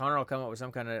it. Connor will come up with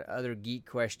some kind of other geek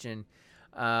question.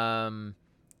 And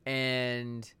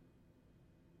then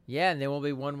we'll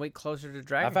be 1 week closer to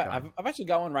DragonCon. I've actually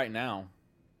got one right now.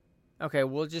 Okay,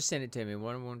 well, just send it to me.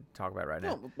 What do we want to talk about right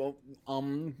now?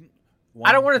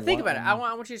 I don't want to think about it. I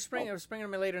want you to spring it on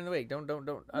me later in the week. Don't.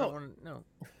 I don't want to.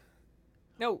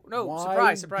 No.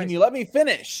 Why? Surprise. Can you let me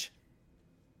finish?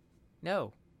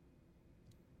 No.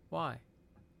 Why?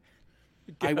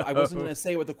 I wasn't going to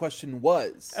say what the question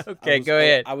was. Okay, go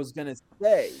ahead. I was going to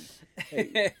say,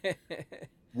 hey,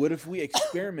 what if we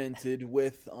experimented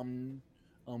with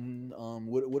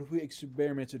what if we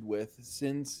experimented with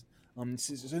since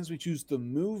we choose the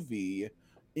movie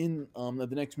in the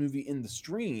next movie in the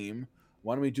stream,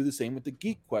 why don't we do the same with the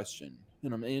geek question?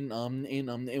 And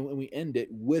we end it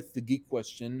with the geek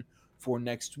question for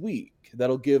next week.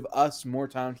 That'll give us more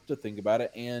time to think about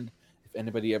it, and if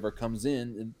anybody ever comes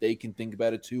in, they can think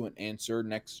about it too and answer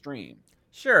next stream.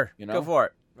 Sure, go for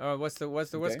it. What's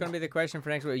Okay. going to be the question for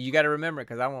next week? You got to remember it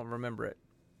because I won't remember it.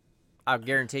 I'll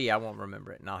guarantee you I won't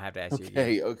remember it, and I'll have to ask you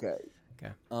again. Okay.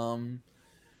 Okay.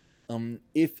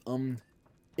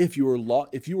 If you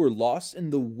were lost in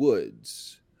the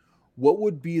woods, what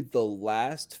would be the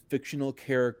last fictional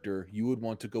character you would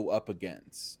want to go up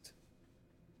against?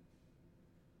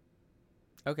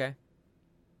 Okay.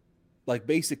 Like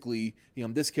basically,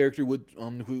 this character would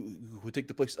who would take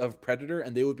the place of Predator,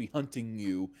 and they would be hunting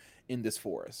you in this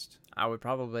forest. I would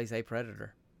probably say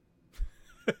Predator.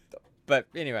 But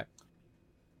anyway.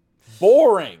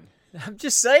 Boring. I'm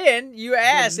just saying, you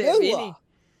asked if any. Vanilla.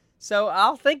 So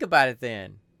I'll think about it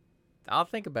then. I'll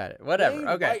think about it. Whatever. Plain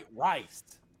Okay. white rice.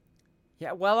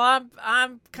 Yeah, well,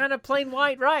 I'm kind of plain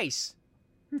white rice.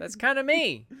 That's kind of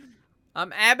me.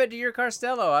 I'm Abbott to your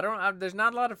Costello. There's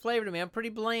not a lot of flavor to me. I'm pretty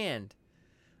bland.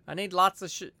 I need lots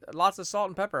of salt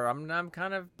and pepper. I'm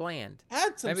kind of bland.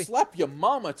 Add some Maybe- slap your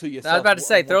mama to yourself. I was about to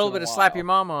say, throw a little once bit in of slap while. your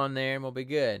mama on there, and we'll be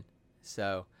good.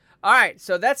 So, all right.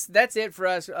 So that's it for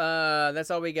us. That's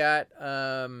all we got.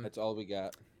 That's all we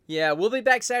got. Yeah, we'll be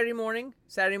back Saturday morning.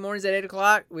 Saturday mornings at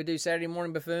 8:00. We do Saturday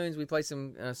morning buffoons. We play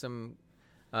some Xbox.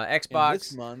 And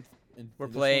this month,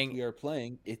 we are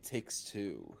playing It Takes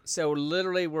Two. So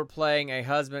literally, we're playing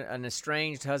an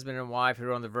estranged husband and wife who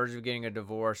are on the verge of getting a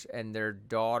divorce, and their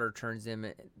daughter turns them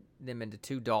into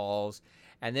two dolls.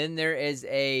 And then there is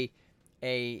a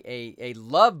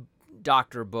love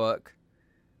doctor book,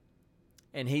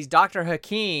 and he's Dr.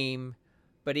 Hakim,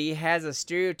 but he has a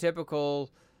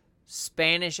stereotypical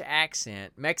Spanish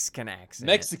accent, Mexican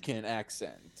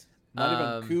accent.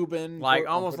 Not even Cuban. Like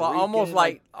Puerto almost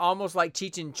like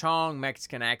Cheech and Chong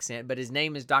Mexican accent, but his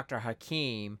name is Dr.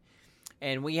 Hakim,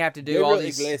 and we have to do all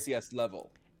these Iglesias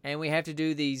level. And we have to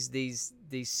do these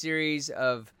series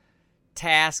of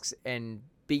tasks and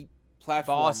beat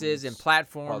bosses and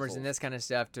platformers puzzles. and this kind of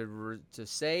stuff to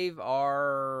save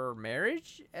our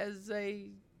marriage as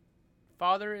a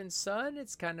father and son.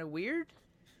 It's kind of weird.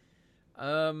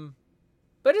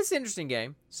 But it's an interesting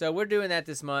game. So we're doing that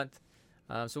this month.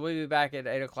 So we'll be back at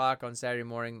 8:00 on Saturday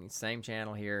morning, same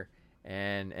channel here,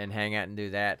 and hang out and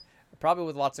do that. Probably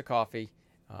with lots of coffee,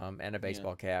 and a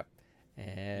baseball cap,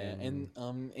 and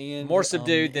more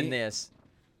subdued than this.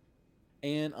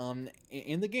 And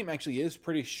the game actually is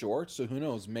pretty short, so who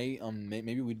knows?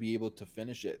 Maybe we'd be able to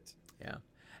finish it. Yeah,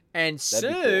 and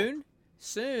soon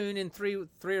in three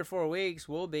or 4 weeks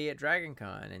we'll be at Dragon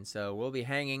Con, and so we'll be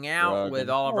hanging out with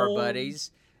all of our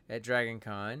buddies at Dragon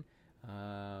Con.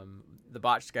 The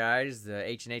Botched guys, the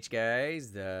H&H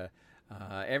guys, the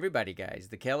everybody guys,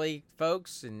 the Kelly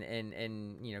folks, and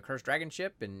Cursed Dragon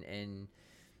Ship, and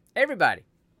everybody.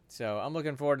 So I'm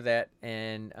looking forward to that,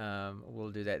 and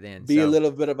we'll do that then. Be a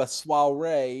little bit of a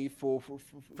soiree for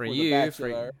you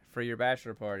for your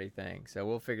bachelor party thing. So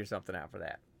we'll figure something out for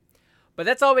that. But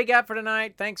that's all we got for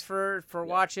tonight. Thanks for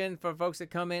watching. For folks that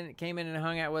came in and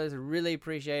hung out with us, really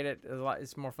appreciate it.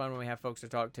 It's more fun when we have folks to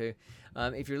talk to.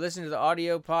 If you're listening to the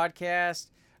audio podcast,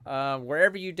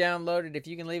 wherever you download it, if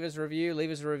you can leave us a review,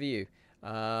 leave us a review.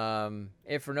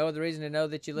 If for no other reason to know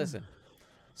that you listen.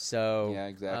 So yeah,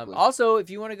 exactly. Also, if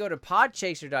you want to go to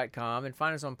podchaser.com and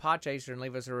find us on Podchaser and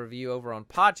leave us a review over on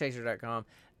podchaser.com,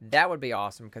 that would be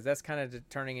awesome, because that's kind of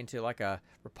turning into like a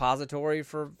repository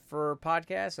for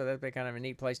podcasts. So that'd be kind of a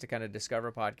neat place to kind of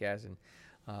discover podcasts and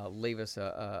leave us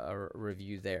a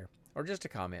review there, or just a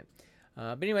comment.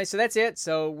 But anyway, so that's it.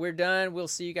 So we're done. We'll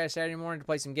see you guys Saturday morning to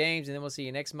play some games, and then we'll see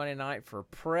you next Monday night for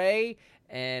Prey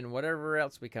and whatever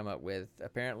else we come up with.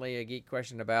 Apparently a geek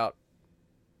question about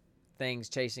things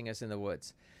chasing us in the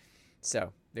woods.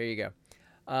 So there you go.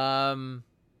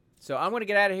 So I'm going to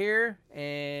get out of here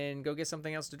and go get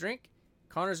something else to drink.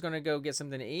 Connor's going to go get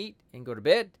something to eat and go to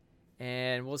bed.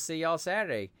 And we'll see y'all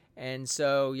Saturday. And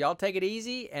so y'all take it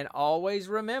easy, and always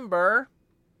remember...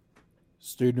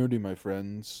 Stay nerdy, my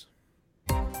friends.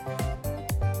 I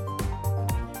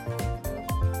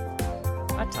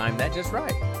timed that just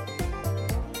right.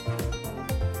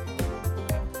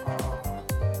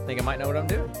 I think I might know what I'm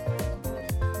doing.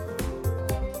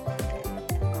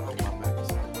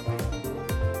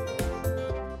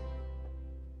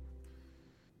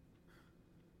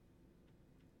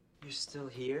 You're still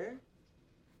here?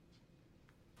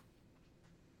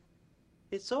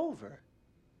 It's over.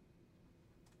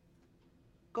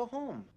 Go home.